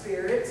what?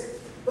 Spirits.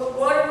 But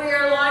what are we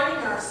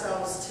aligning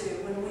ourselves to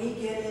when we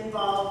get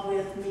involved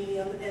with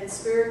medium and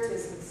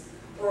spiritisms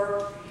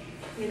or,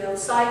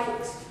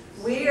 psychics?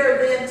 We are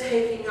then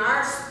taking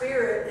our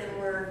spirit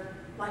and we're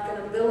like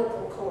an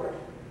umbilical cord.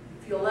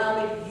 If you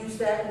allow me to use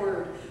that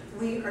word,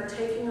 we are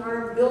taking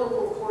our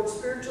umbilical cord,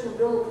 spiritual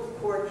umbilical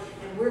cord,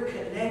 and we're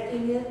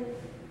connecting it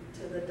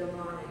to the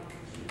demonic.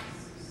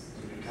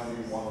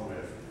 Becoming one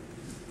with.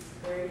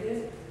 Very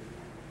good.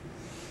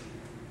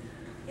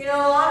 A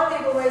lot of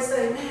people may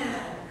say,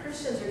 man,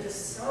 Christians are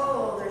just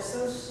they're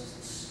so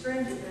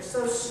stringent, they're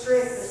so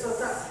strict, they're so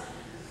tough.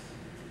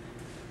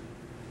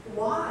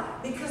 Why?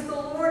 Because the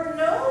Lord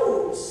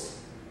knows.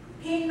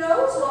 He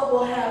knows what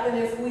will happen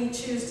if we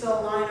choose to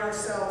align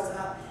ourselves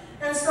up.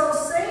 And so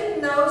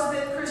Satan knows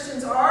that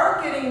Christians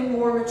are getting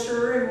more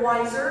mature and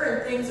wiser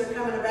and things are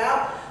coming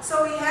about.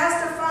 So he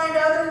has to find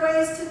other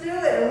ways to do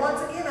it. And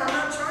once again, I'm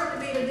not trying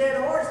to beat a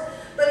dead horse,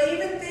 but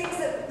even things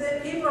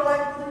that people are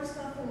like, well, there's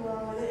nothing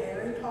wrong with it,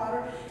 Harry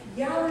Potter.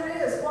 Yeah,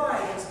 there is. Why?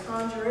 There's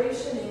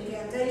conjuration,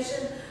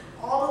 incantation,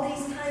 all of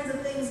these kinds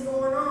of things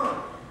going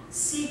on.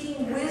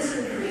 Seeking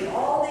wizardry,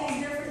 all these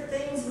different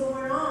things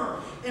going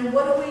on. And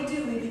what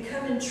do? We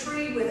become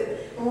intrigued with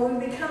it. And when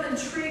we become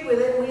intrigued with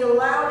it, we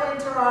allow it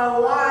into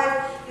our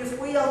life. If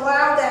we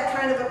allow that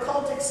kind of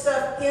occultic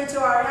stuff into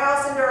our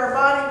house, into our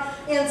body,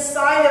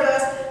 inside of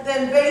us,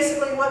 then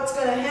basically what's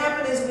going to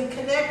happen is we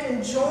connect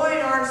and join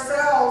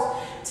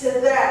ourselves to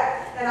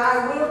that. And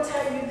I will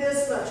tell you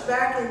this much.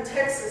 Back in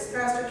Texas,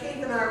 Pastor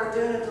Keith and I were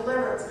doing a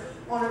deliverance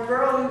on a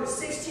girl who was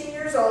 16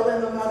 years old,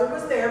 and the mother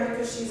was there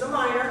because she's a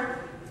minor.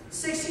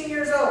 16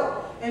 years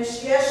old. And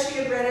she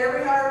had read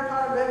every Harry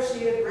Potter book.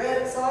 She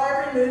had saw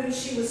every movie.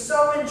 She was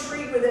so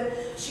intrigued with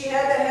it. She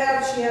had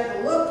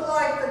to look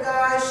like the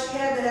guy. She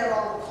had to have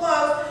all the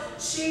clothes.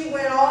 She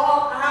went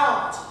all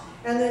out.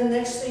 And then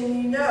next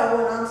thing you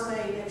know, and I'm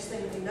saying next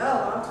thing you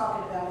know, I'm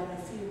talking about in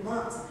a few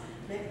months,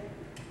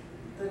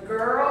 the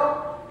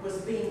girl was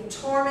being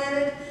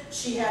tormented.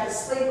 She had to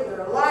sleep with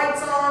her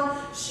lights on.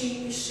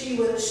 She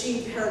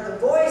heard the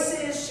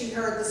voices. She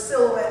heard the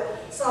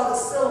silhouette, saw the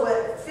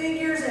silhouette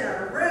figures in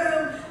her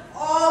room.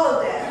 All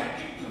of that.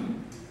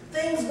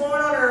 Things going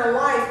on in her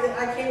life that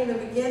I can't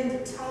even begin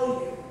to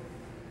tell you.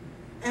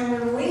 And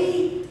when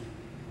we,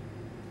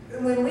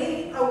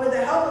 with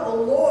the help of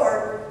the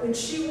Lord, when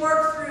she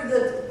worked through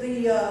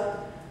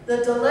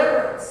the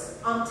deliverance,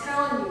 I'm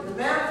telling you, the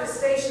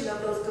manifestation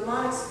of those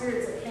demonic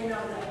spirits that came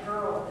out of that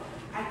girl,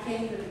 I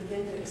can't even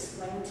begin to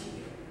explain to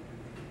you.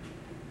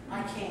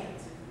 I can't.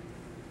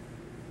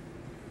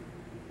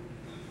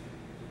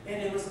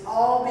 And it was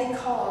all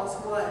because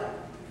what?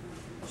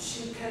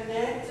 She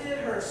connected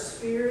her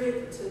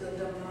spirit to the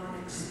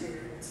demonic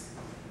spirits.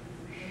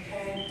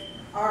 Okay?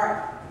 All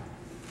right.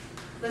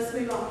 Let's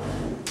move on.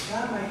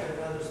 Can I make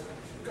another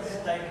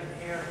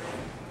statement here?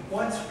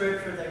 One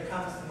scripture that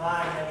comes to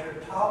mind as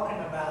you're talking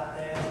about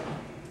that,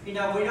 we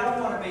don't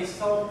want to be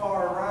so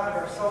far right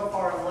or so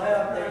far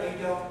left that you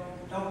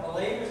don't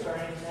believe us or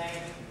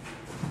anything.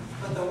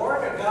 But the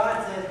Word of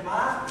God says,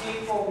 my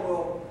people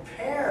will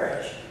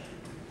perish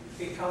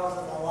because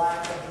of the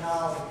lack of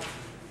knowledge.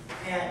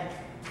 And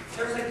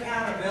there's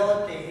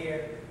accountability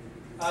here,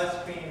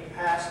 us being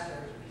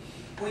pastors.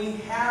 We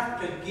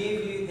have to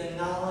give you the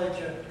knowledge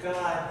of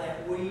God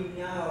that we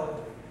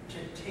know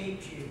to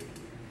teach you.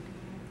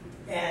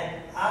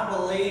 And I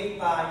believe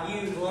by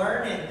you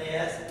learning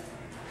this,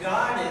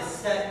 God is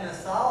setting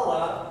us all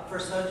up for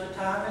such a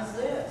time as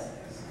this.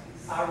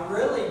 I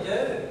really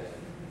do.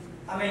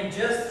 I mean,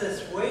 just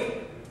this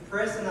week,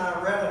 Chris and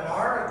I read an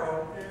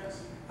article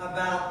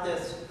about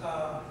this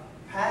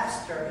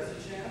pastor,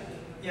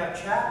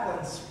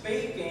 chaplain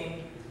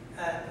speaking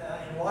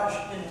in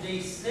Washington,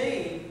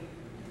 D.C.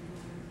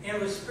 It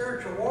was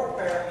spiritual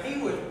warfare.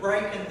 He was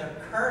breaking the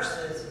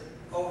curses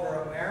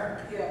over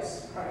America.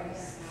 Yes, right.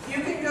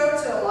 You can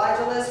go to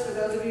Elijah List, for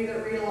those of you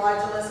that read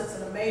Elijah List. It's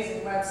an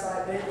amazing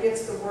website, but it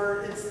gets the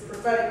word, it's the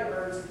prophetic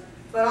words.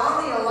 But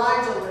on the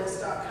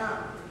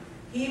ElijahList.com,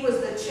 he was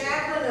the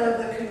chaplain of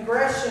the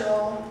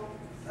congressional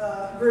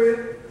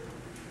group.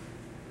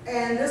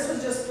 And this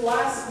was just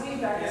last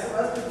week, I guess it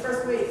was, the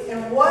first week.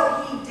 And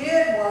what he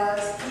did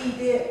was,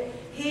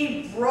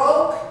 he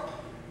broke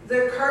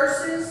the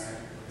curses,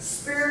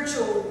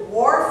 spiritual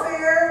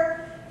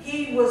warfare.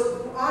 He was,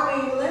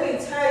 let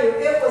me tell you,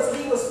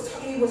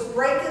 he was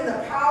breaking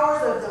the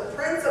powers of the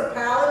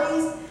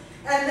principalities.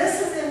 And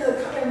this is in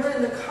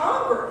the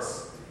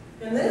Congress.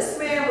 And this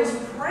man was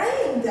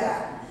praying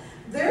that.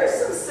 There's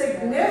some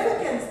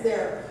significance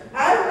there.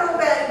 I don't know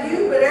about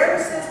you, but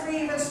ever since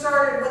we even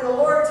started, when the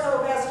Lord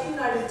told Pastor Keith and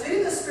I to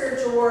do the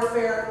spiritual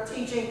warfare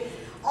teaching,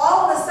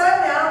 all of a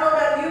sudden, I don't know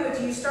about you, but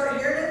do you start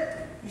hearing it?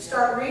 You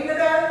start reading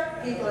about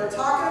it. People are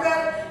talking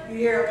about it. You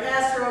hear a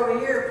pastor over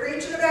here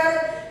preaching about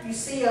it. You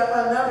see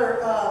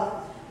another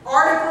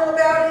article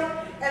about it.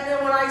 And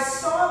then when I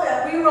saw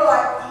that, we were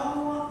like,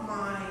 oh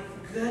my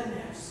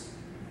goodness.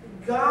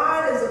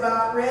 God is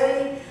about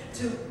ready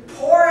to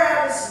pour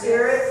out His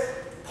Spirit,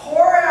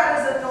 pour out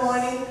His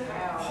anointing,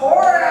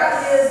 pour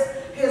out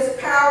His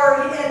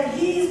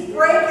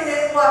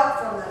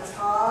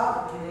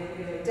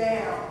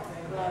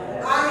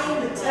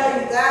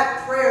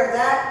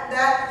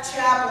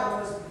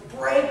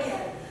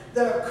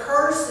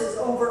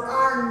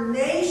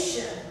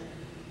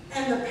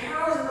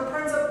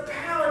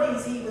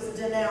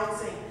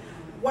denouncing.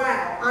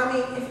 Wow. I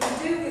mean,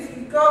 if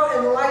you go to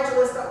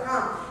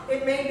ElijahList.com,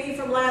 it may be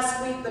from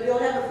last week, but it'll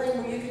have a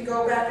thing where you can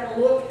go back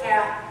and look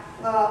at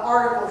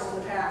articles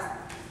in the past.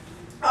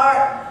 All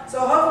right, so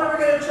hopefully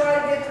we're going to try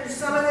to get through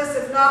some of this.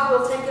 If not,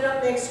 we'll take it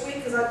up next week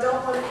because I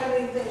don't want to cut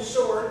anything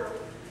short.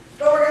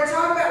 But we're going to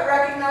talk about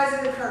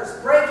recognizing the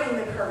curse, breaking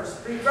the curse,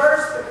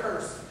 reverse the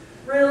curse,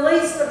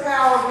 release the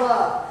power of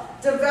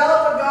love,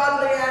 develop a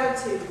godly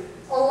attitude,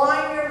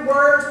 align your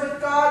words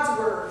with God's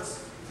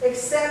words,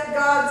 accept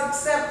God's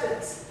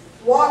acceptance,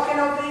 walk in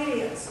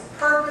obedience,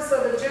 purpose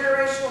of a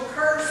generational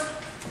curse,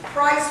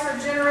 price for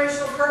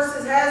generational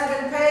curses has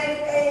been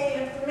paid,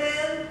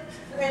 amen,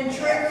 and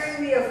triggering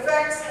the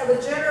effects of a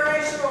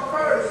generational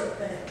curse.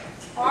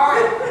 All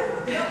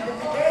right.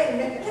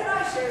 Amen. Can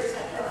I share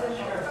something?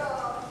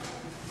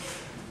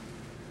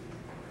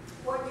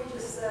 What you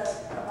just said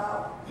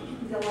about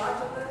the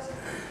Elijah list?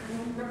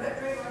 Remember that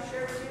dream I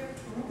shared with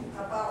you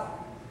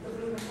about the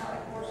blue metallic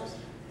horses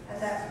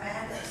and that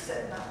man that's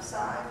sitting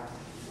outside?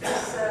 He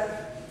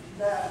said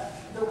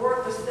the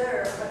word was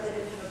there, but they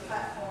didn't have a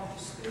platform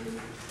to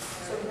speak.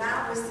 So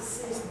now is the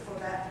season for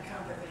that to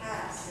come to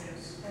pass.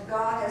 And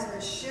God has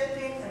been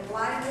shifting and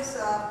lining this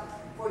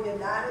up for the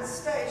United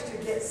States to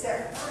get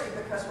set free,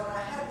 because when I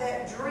had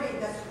that dream,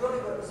 that's really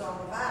what it was all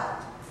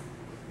about.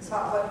 It's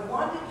about what he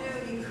wanted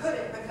to do, he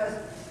couldn't, because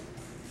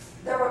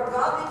there were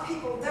godly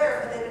people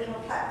there, but they didn't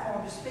have a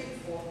platform to speak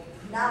for.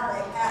 Now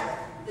they have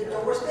it. The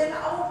door's been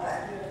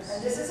opened.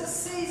 And this is a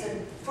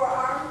season for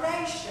our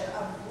nation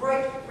of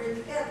great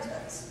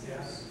repentance.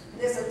 Yes.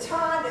 There's a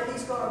time that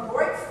he's going to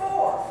break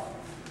forth,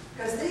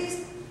 because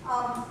these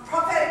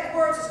prophetic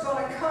words is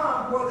going to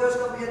come where there's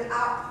going to be an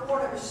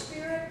outpouring of his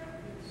Spirit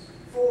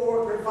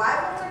for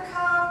revival to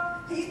come.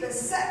 He's been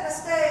setting the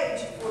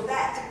stage for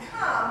that to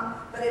come,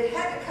 but it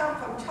had to come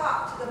from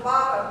top to the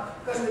bottom,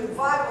 because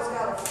revival's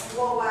got to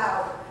flow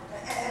out.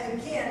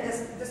 And again,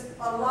 this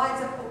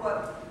lines up with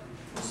what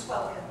was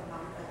spoken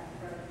about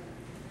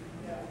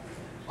that.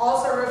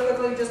 Also, real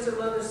quickly, just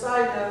another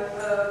side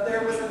note,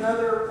 there was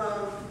another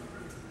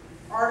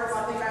article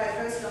I think I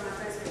had posted on my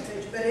Facebook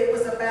page, but it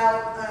was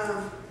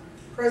about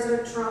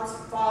President Trump's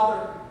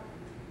father,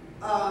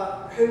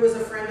 who was a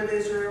friend of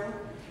Israel.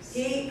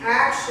 He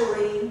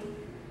actually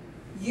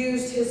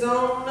used his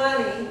own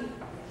money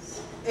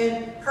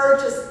and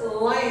purchased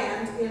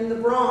land in the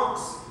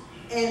Bronx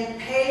and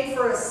paid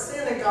for a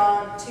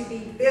synagogue to be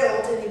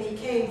built, and he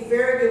became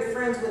very good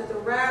friends with the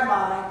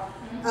rabbi.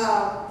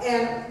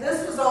 And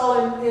this was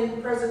all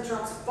in President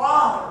Trump's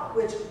father,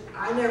 which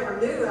I never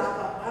knew, and I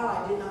thought,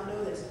 wow, I did not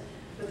know this.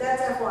 But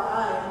that's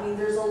FYI. I mean,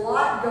 there's a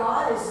lot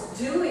God is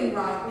doing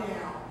right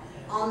now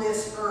on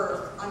this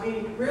earth. I mean,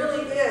 it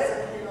really is,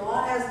 and a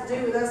lot has to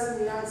do with us in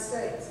the United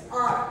States. All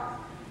right.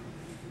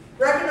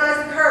 Recognize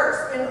the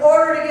curse. In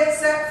order to get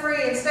set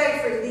free and stay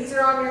free, these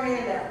are on your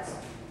handouts.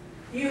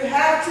 You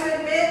have to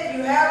admit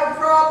you have a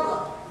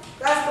problem.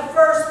 That's the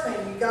first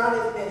thing. You got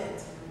to admit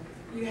it.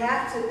 You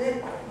have to admit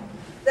it.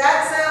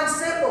 That sounds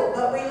simple,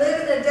 but we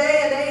live in a day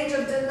and age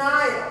of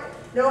denial.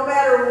 No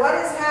matter what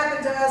has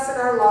happened to us in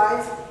our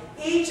lives,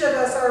 each of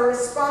us are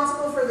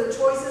responsible for the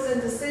choices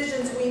and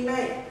decisions we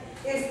make.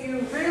 If you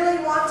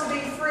really want to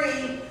be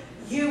free,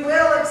 you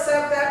will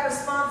accept that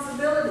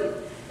responsibility.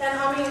 And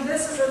I mean,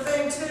 this is the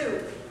thing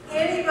too.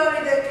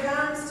 Anybody that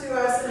comes to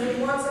us and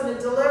he wants a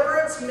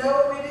deliverance, you know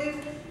what we do?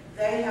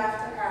 They have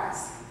to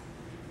ask.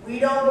 We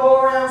don't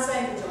go around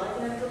saying, would you like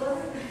to have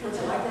deliverance? Would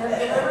you like to have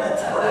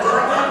deliverance? Would you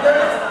like to have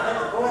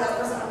deliverance? Boy, that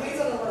person needs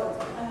a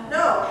deliverance.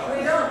 No,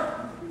 we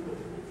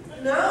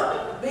don't.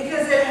 No,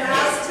 because it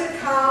has to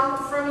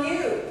come from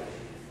you.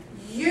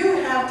 You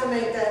have to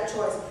make that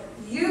choice.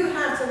 You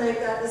have to make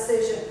that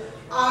decision.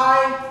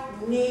 I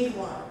need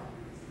one.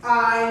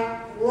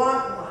 I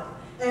want one.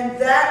 And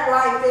that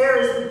right there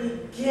is the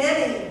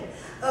beginning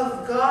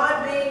of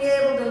God being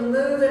able to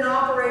move and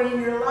operate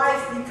in your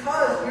life,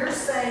 because you're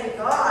saying,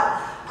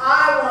 God,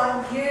 I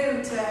want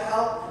you to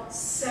help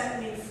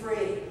set me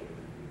free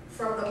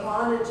from the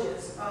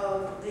bondages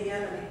of the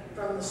enemy,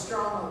 from the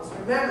strongholds.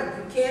 Remember,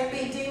 you can't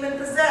be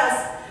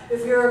demon-possessed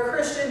if you're a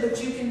Christian,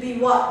 but you can be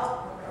what?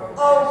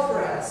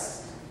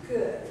 Oppressed.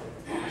 Good.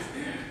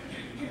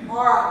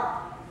 All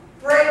right.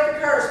 Break the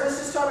curse. Let's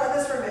just talk about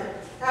this for a minute.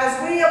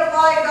 As we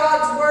apply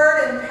God's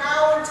word and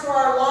power to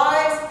our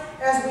lives,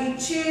 as we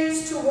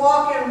choose to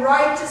walk in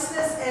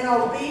righteousness and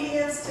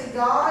obedience to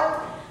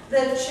God,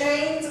 the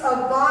chains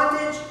of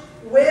bondage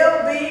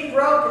will be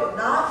broken.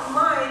 Not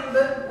mine,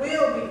 but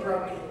will be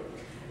broken.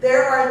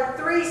 There are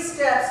 3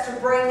 steps to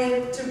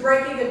breaking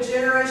a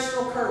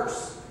generational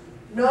curse.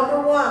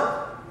 Number 1,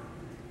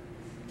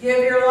 give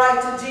your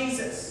life to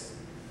Jesus.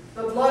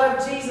 The blood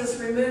of Jesus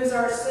removes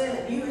our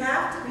sin. You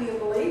have to be a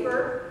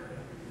believer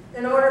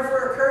in order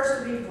for a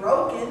curse to be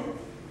broken.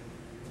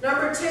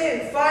 Number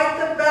 2, fight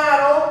the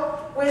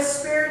battle with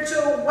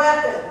spiritual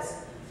weapons,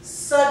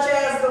 such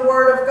as the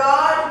Word of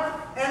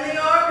God and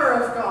the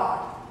armor of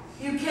God.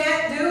 You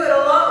can't do it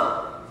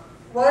alone.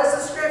 What does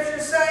the Scripture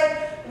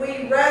say?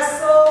 We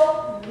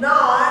wrestle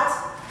not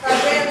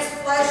against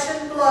flesh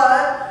and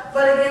blood,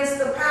 but against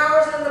the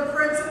powers and the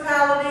principalities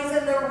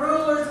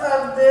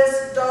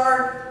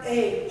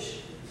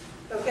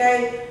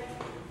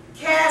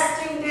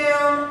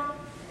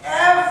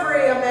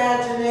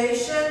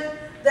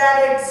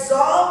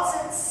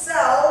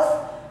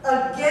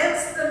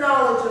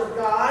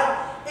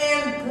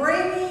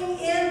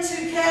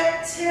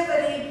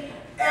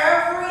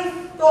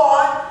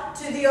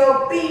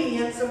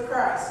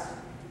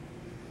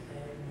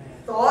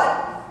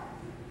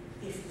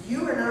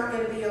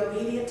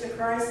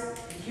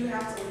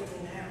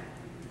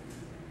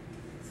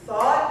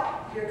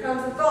Here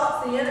comes the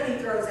thoughts the enemy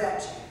throws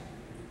at you.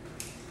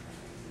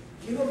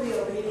 You will be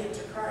obedient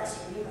to Christ,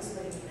 or you must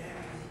lay me down.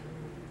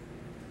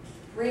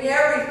 Bring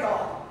every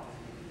thought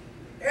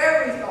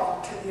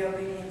to the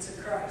obedience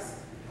of Christ.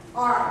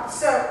 All right,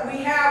 so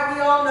we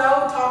all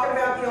know, talking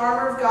about the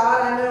armor of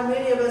God, I know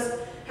many of us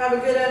have a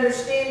good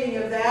understanding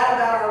of that,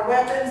 about our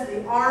weapons,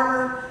 the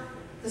armor,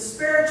 the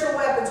spiritual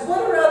weapons.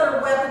 What are other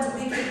weapons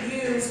we could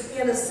use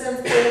in a sense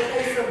in the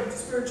case of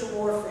spiritual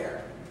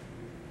warfare?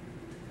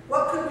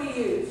 What could we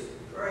use?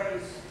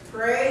 Praise.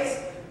 Praise.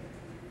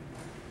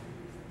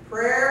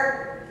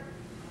 Prayer.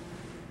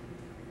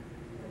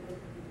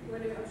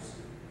 What else?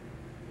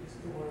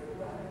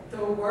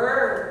 The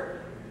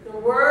Word. The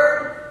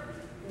Word.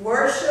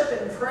 Worship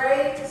and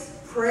praise.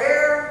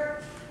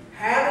 Prayer.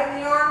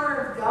 Having the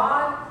armor of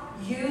God.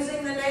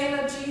 Using the name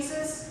of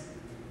Jesus.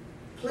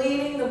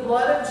 Pleading the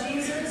blood of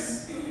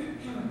Jesus.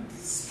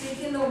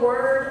 Speaking the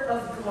Word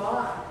of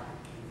God.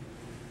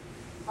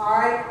 All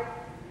right.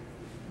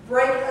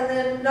 And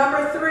then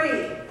number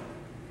 3.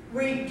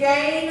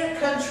 Regain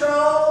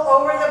control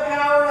over the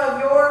power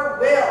of your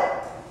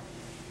will.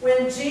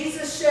 When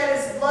Jesus shed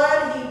his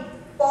blood, he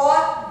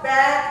bought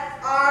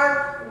back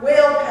our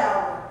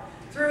willpower.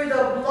 Through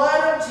the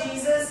blood of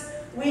Jesus,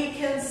 we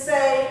can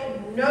say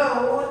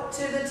no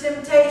to the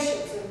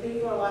temptations. And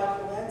people are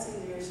like, well, that's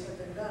easier said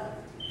than done.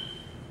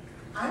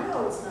 I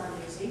know it's not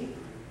easy.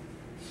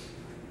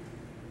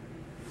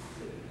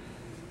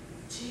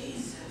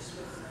 Jesus,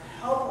 with the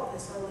help of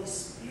his Holy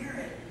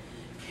Spirit,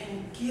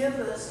 can give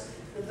us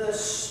the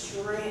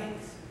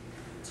strength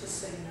to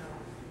say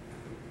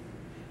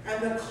no.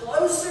 And the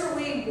closer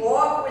we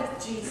walk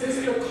with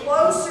Jesus, the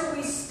closer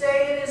we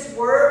stay in his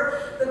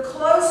word, the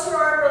closer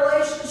our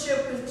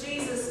relationship with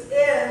Jesus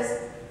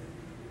is,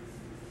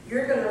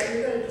 you're going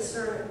to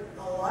discern it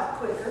a lot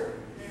quicker.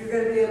 You're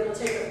going to be able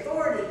to take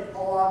authority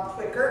a lot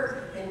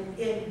quicker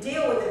and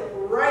deal with it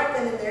right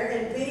then and there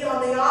and be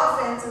on the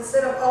offense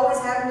instead of always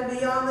having to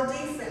be on the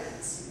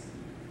defense.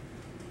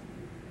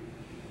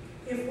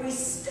 If we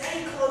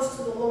stay close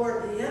to the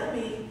Lord, the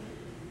enemy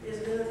is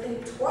going to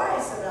think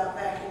twice about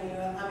backing you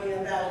up,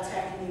 about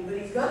attacking you, but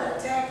he's going to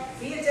attack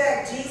you. If he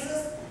attacked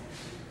Jesus,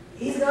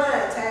 he's going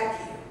to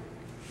attack you.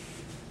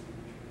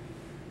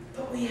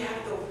 But we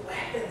have the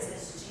weapons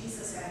as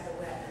Jesus had the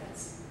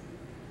weapons.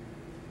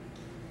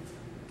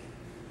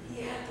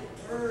 He had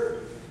the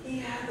Word. He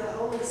had the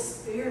Holy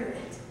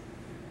Spirit.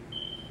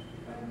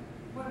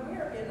 When we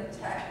are getting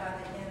attacked by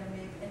the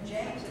enemy, in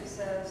James it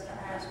says to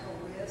ask for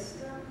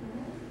wisdom.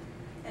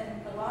 And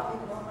a lot of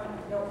people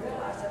don't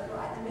realize that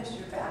right in the midst of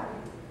your battle,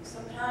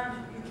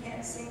 sometimes you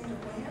can't seem to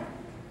win.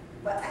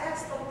 But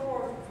ask the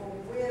Lord for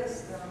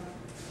wisdom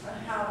on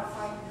how to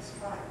fight this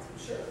fight.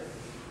 Sure.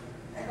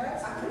 And I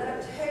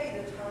cannot tell you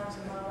the times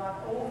in my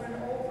life over and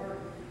over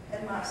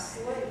in my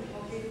sleep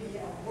will give me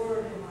a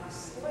word in my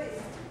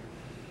sleep.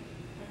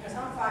 Because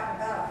I'm fighting a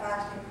battle,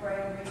 fasting,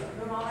 praying, reading,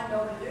 doing all I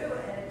know to do,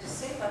 and it just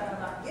seems like I'm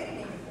not getting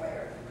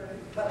anywhere.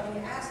 But when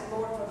you ask the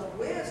Lord for the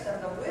wisdom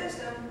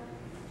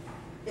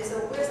is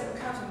the wisdom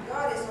that comes from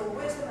God, is the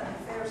wisdom and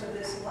affairs of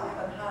this life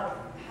on how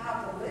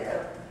to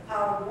live,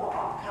 how to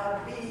walk, how to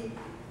be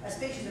a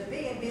species of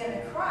being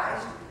in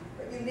Christ.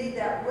 But you need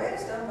that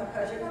wisdom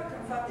because you're going to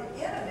confront the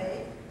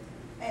enemy,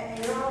 and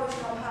you don't always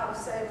know how to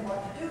say and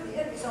what to do. The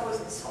enemy's always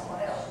in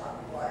someone else, by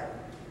the way.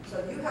 So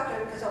you have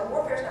to, because our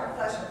warfare is not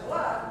flesh and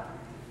blood,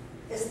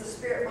 it's the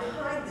spirit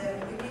behind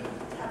them, and you need to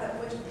have that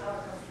wisdom how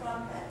to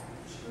confront that.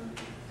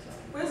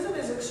 Wisdom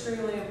is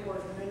extremely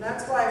important, and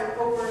that's why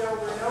over and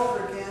over and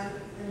over again,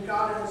 and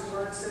God in his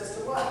word says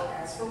to what?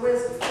 Ask for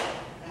wisdom.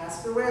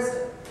 Ask for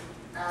wisdom.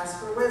 Ask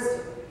for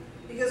wisdom.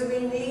 Because we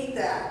need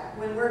that.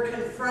 When we're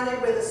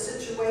confronted with a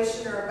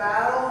situation or a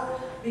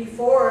battle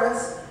before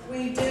us,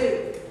 we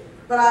do.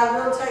 But I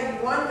will tell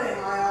you one thing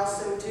I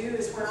also do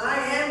is when I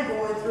am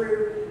going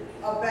through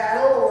a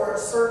battle or a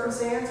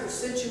circumstance or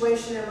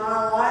situation in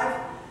my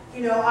life,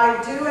 I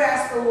do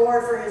ask the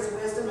Lord for his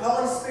wisdom.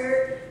 Holy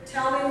Spirit,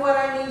 tell me what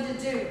I need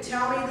to do.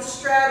 Tell me the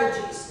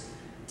strategies.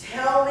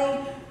 Tell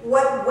me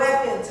what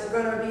weapons are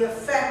going to be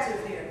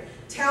effective here.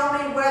 Tell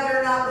me whether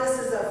or not this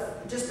is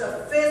just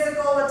a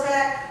physical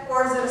attack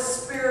or is it a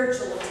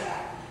spiritual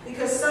attack.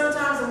 Because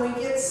sometimes when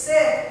we get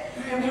sick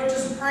and we're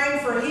just praying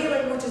for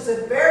healing, which is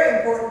a very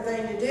important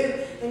thing to do,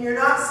 and you're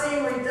not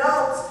seeing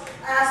results,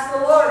 ask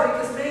the Lord,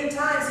 because many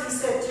times he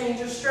said change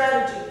your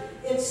strategy.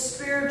 It's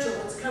spiritual.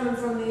 It's coming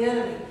from the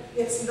enemy.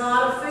 It's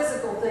not a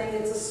physical thing.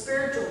 It's a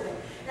spiritual thing.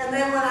 And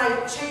then when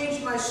I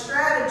change my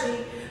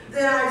strategy,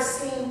 then I've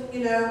seen,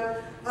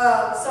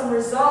 some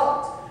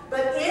results.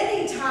 But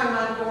anytime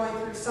I'm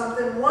going through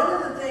something, one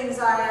of the things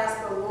I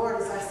ask the Lord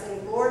is I say,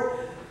 Lord,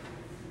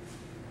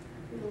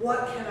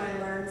 what can I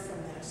learn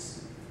from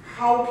this?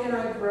 How can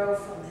I grow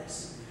from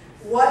this?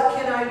 What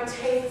can I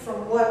take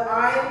from what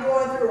I am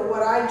going through or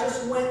what I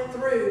just went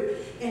through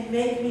and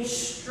make me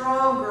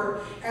stronger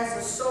as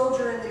a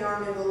soldier in the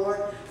army of the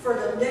Lord for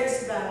the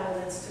next battle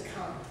that's to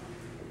come?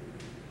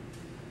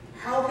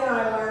 How can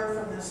I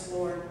learn from this,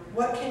 Lord?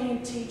 What can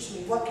you teach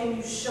me? What can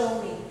you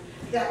show me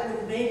that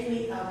would make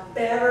me a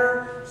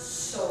better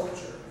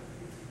soldier?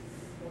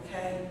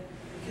 okay?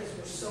 Because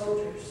we're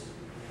soldiers.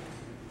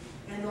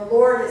 And the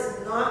Lord is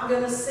not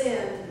going to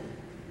send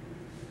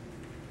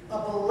a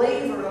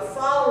believer, a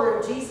follower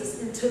of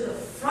Jesus, into the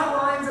front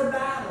lines of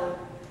battle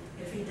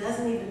if he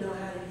doesn't even know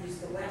how to use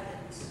the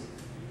weapons.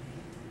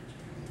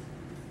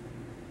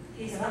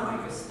 He's Can I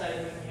not. make a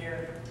statement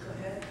here? Go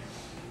ahead.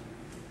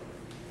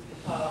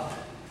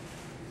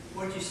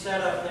 What you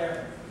said up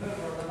there,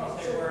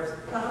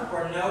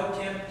 where no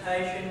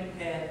temptation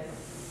can,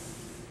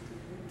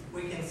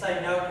 we can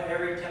say no to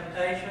every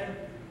temptation.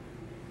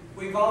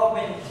 We've all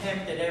been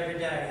tempted every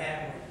day,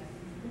 haven't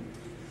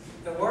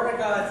we? The Word of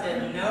God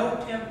said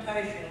no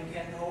temptation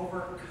can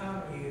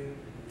overcome you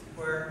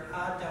where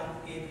I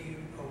don't give you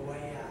a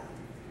way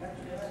out.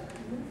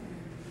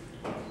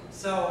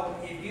 So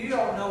if you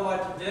don't know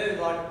what to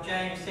do, like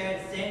James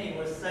said, Cindy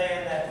was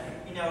saying that,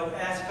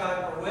 ask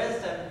God for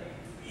wisdom.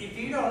 If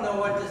you don't know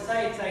what to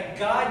say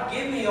God,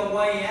 give me a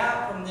way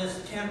out from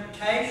this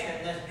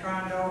temptation that's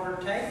trying to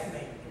overtake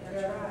me.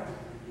 That's right.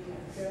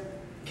 Yeah.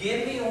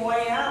 Give me a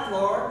way out,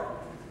 Lord.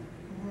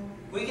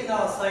 We can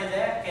all say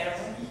that, can't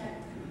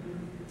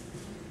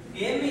we?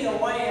 Give me a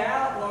way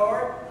out,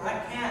 Lord. I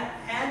can't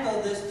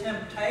handle this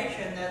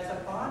temptation that's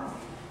upon me.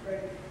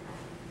 Right.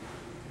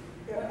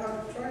 Yeah,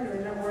 I'm trying to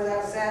remember where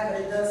that was at,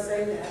 but it does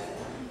say that.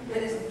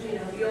 It is,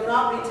 you'll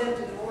not be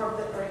tempted more,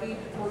 or he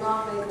will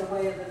not make a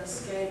way of an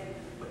escape.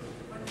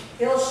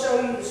 He'll show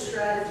you the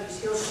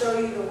strategies. He'll show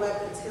you the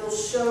weapons. He'll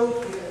show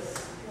you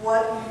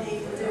what you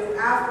need to do.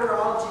 After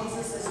all,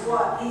 Jesus is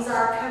what? He's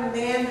our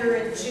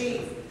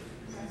commander-in-chief.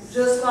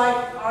 Just like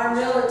our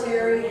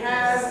military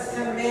has a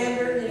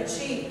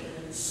commander-in-chief,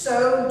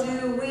 so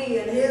do we.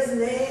 And his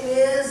name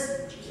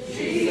is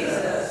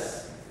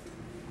Jesus.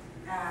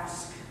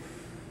 Ask.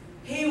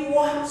 He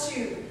wants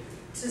you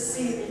to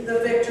see the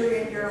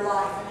victory in your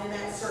life and in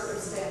that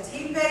circumstance.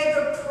 He paid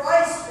the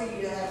price for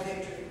you to have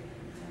victory.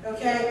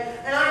 Okay?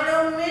 And I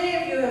know many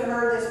of you have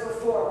heard this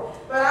before,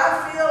 but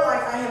I feel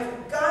like I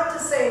have got to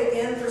say it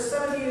again for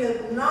some of you who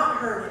have not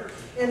heard it.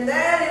 And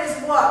that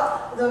is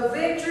what? The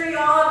victory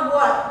on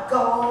what?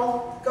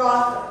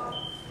 Golgotha.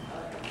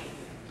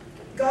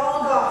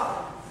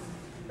 Golgotha.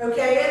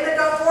 Okay, in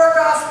the four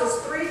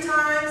Gospels, 3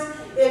 times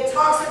it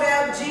talks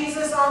about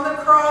Jesus on the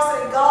cross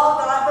at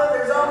Golgotha.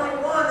 There's only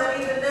one that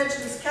even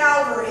mentions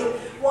Calvary.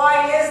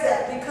 Why is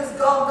that? Because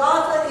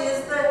Golgotha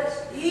is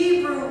the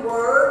Hebrew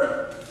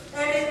word,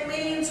 and it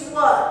means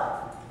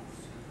what?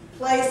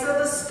 Place of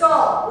the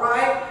skull,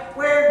 right?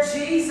 Where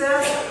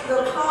Jesus,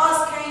 the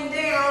cross came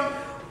down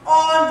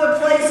on the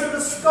place of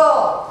the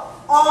skull,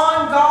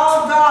 on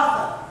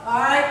Golgotha. All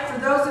right, for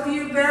those of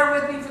you, bear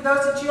with me, for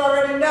those that you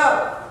already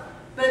know.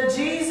 But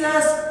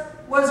Jesus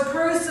was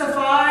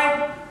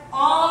crucified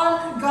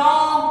on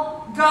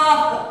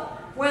Golgotha.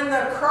 When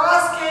the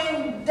cross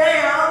came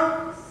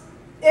down,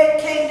 it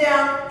came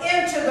down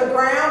into the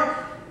ground.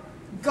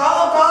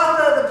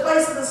 Golgotha, the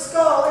place of the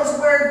skull, is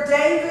where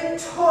David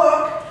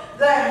took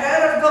the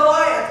head of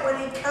Goliath when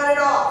he cut it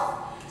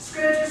off.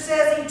 Scripture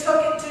says he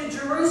took it to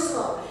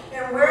Jerusalem.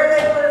 And where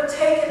they would have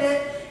taken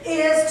it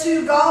is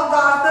to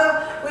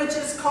Golgotha, which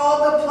is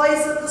called the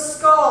place of the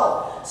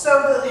skull.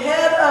 So the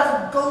head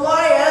of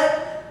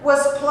Goliath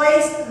was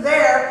placed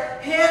there,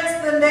 hence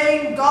the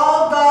name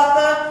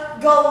Golgotha,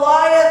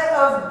 Goliath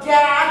of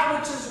Gath,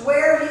 which is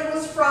where he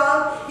was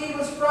from. He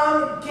was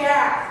from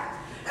Gath.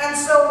 And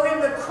so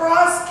when the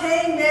cross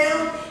came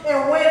down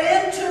and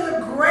went into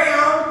the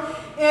ground,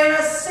 in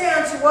a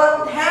sense,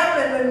 what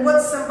happened and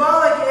what's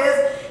symbolic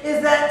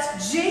is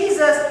that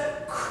Jesus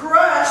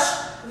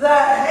crushed the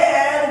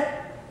head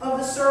of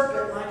the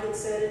serpent, like it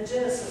said in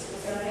Genesis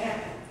was going to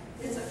happen.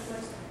 It's a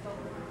place of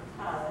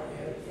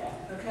authority.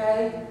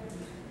 Okay?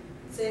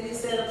 Cindy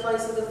said a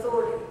place of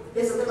authority.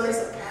 It's a place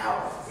of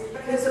power.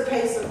 It's a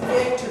place of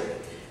victory.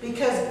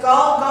 Because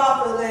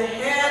Golgotha, the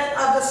head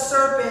of the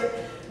serpent,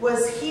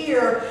 was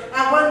here.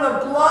 And when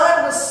the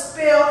blood was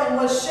spilled and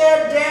was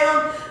shed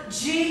down,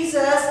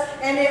 Jesus,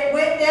 and it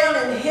went down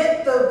and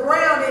hit the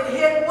ground. It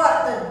hit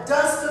what? The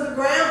dust of the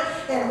ground.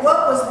 And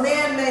what was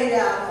man made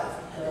out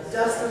of? The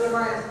dust of the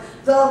ground.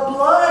 The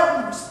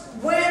blood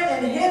went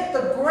and hit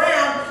the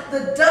ground,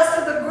 the dust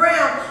of the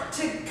ground,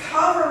 to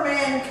cover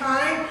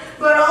mankind,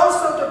 but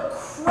also to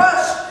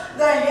crush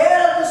the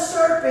head of the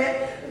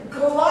serpent.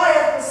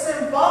 Goliath is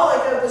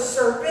symbolic of the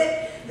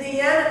serpent,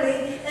 the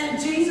enemy, and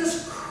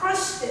Jesus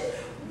crushed it.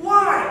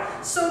 Why?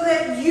 So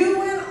that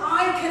you and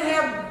I can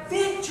have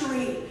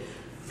victory.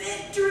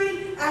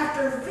 Victory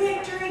after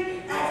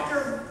victory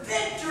after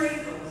victory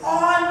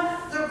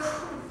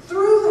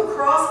through the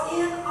cross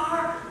in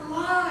our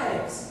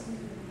lives.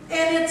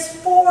 And it's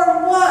for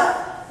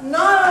what?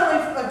 Not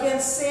only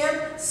against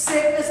sin,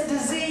 sickness,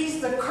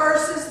 disease, the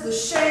curses, the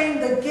shame,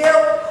 the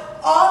guilt,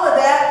 all of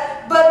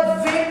that,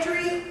 but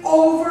victory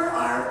over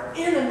our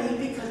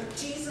enemy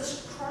because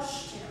Jesus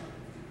crushed him.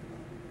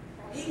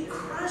 He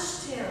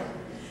crushed him.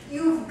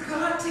 You've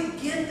got to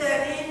get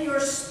that in your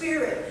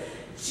spirit.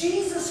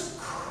 Jesus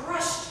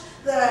crushed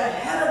the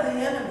head of the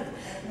enemy.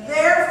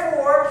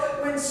 Therefore,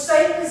 when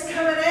Satan is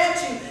coming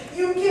at you,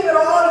 you give it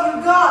all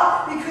you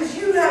got because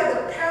you have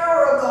the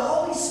power of the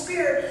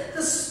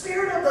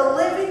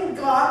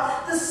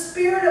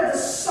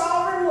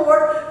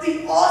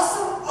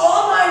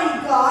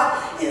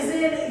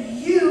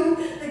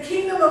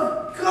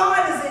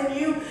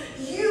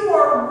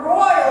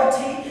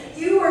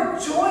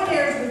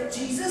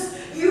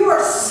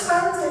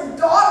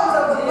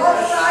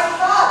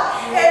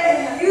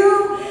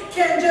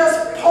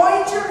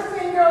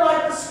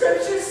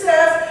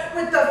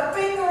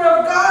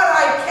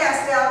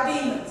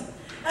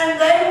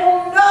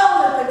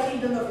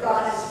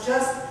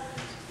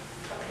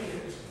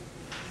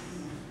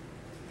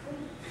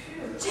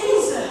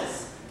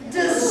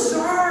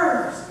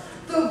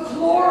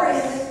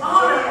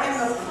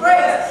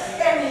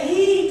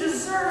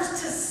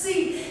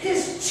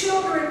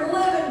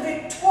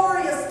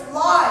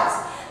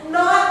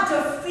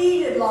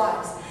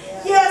lives.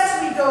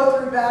 Yes, we go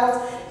through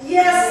battles.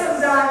 Yes,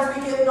 sometimes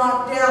we get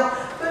knocked down.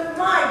 But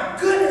my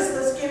goodness,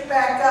 let's get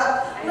back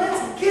up. Let's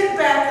get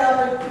back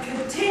up and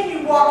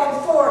continue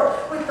walking forward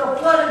with the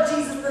blood of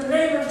Jesus, the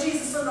name of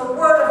Jesus, and the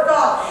Word of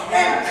God.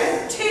 And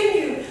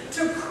continue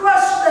to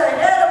crush the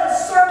head of a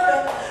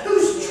serpent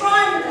who's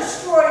trying to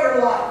destroy your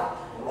life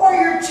or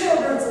your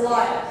children's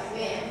life.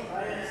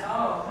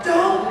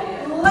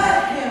 Don't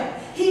let him.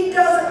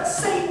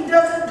 Satan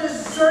doesn't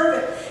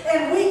deserve it.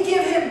 And we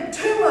give him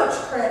too much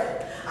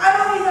credit. I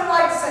don't even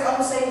like to say,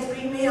 oh, Satan's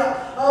beating me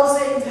up. Oh,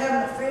 Satan's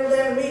having a field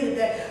day with me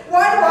today.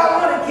 Why do I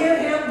want to give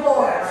him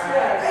glory?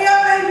 Hey,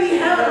 I may be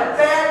having a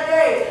bad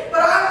day,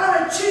 but I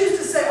want to choose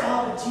to say,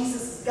 oh, but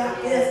Jesus has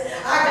got this.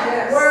 I got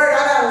his word. I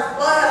got his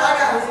blood. I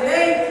got his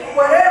name.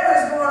 Whatever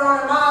is going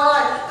on in my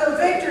life, the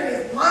victory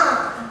is mine.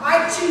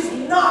 I choose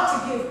not to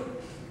give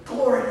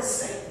glory to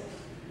Satan.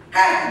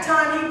 Half the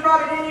time, he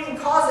probably didn't even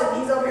cause it.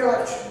 He's over here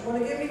like, you want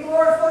to give me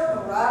glory for it? Go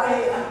right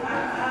ahead.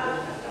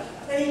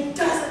 And he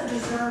doesn't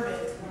deserve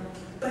it.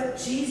 But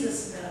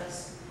Jesus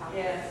does.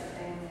 Yes,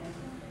 amen.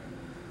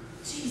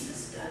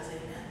 Jesus does,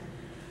 amen.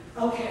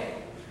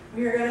 Okay,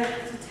 we're going to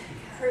have to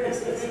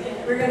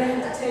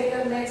take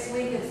up next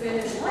week and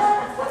finish it.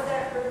 What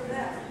that proved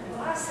that,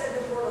 when I said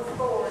the word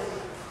authority,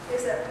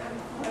 is that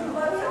when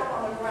blood fell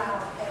on the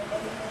ground,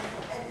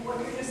 and what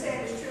you're just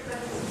saying is true, but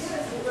he's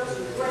given to us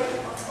great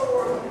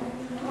authority.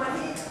 When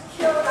he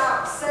killed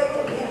out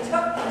Satan, he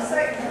took from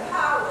Satan's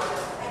power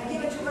and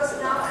given to us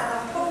now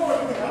an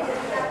authority that we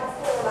didn't have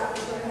before like we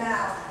do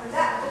now. And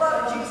that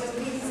blood of Jesus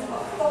means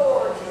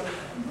authority.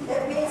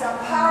 It means a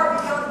power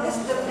beyond this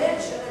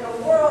dimension in a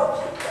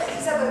world.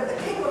 He said, but the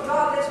kingdom of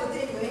God lives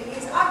within you. It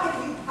means I give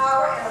you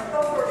power and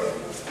authority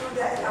through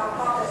that God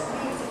that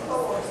means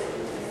authority.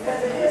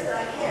 Because it is the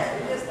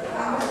hand, it is the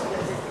power.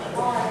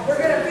 All right,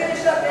 we're going to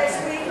finish up next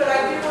week, but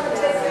I do want to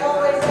take you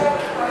all the way back.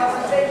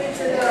 I'll take you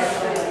to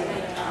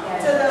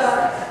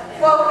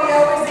what we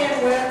always end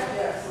with.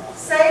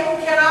 Satan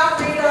cannot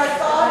read our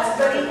thoughts,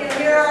 but he can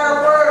hear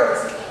our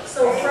words.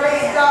 So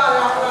praise God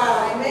out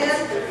loud. Amen?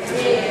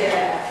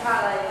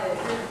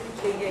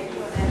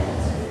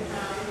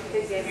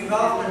 You've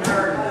often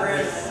heard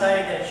Chris say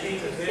that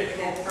she's a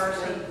visual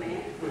person.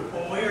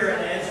 When we were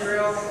in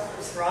Israel,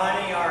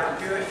 Ronnie, our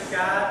Jewish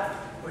guide,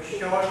 was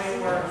showing me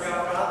where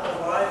Golgotha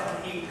was,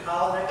 and he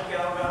called it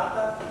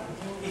Golgotha.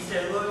 He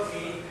said, look,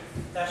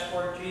 that's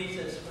where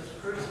Jesus was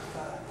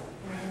crucified.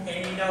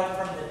 And you know,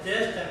 from the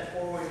distance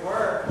where we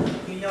were,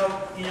 you know,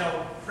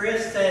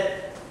 Chris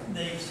said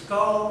the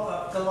skull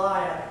of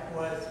Goliath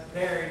was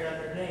buried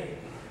underneath.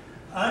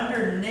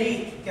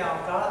 Underneath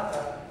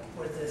Golgotha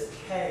was this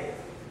cave.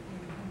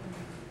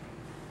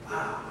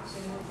 Wow.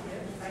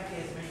 That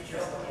gives me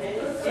joy.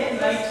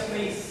 It makes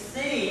me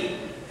see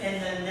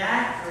in the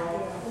natural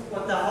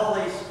what the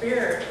Holy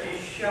Spirit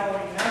is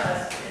showing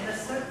us in the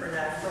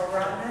supernatural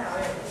right now.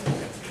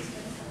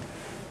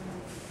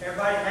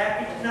 Everybody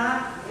happy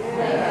tonight?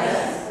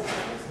 Yes.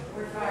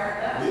 We're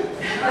fired up.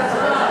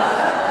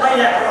 Play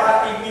that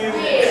rocky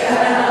music.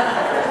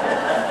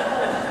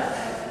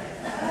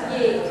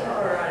 Yeah.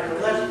 All right,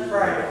 let's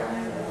pray.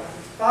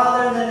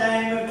 Father, in the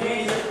name of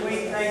Jesus, we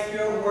take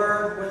your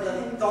word with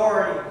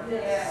authority.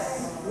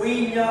 Yes. We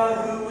know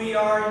who we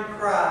are in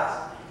Christ.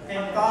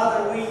 And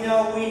Father, we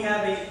know we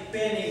have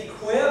been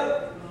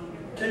equipped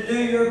to do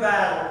your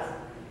battles.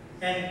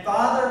 And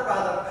Father,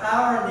 by the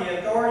power and the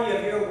authority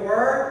of your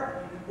word,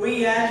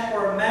 we ask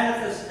for a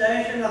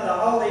manifestation of the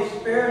Holy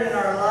Spirit in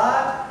our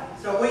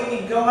lives so we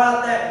can go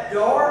out that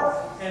door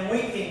and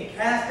we can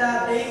cast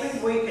out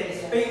demons, we can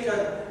speak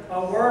a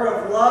word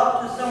of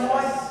love to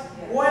someone.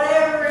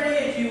 Whatever it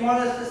is you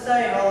want us to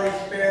say, Holy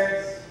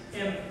Spirit,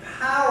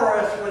 empower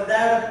us with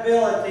that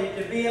ability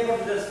to be able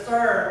to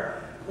discern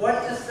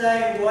what to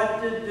say,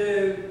 what to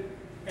do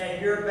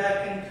at your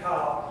beck and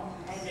call.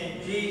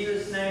 In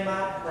Jesus' name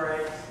I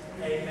pray.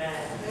 Amen.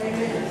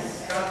 Amen.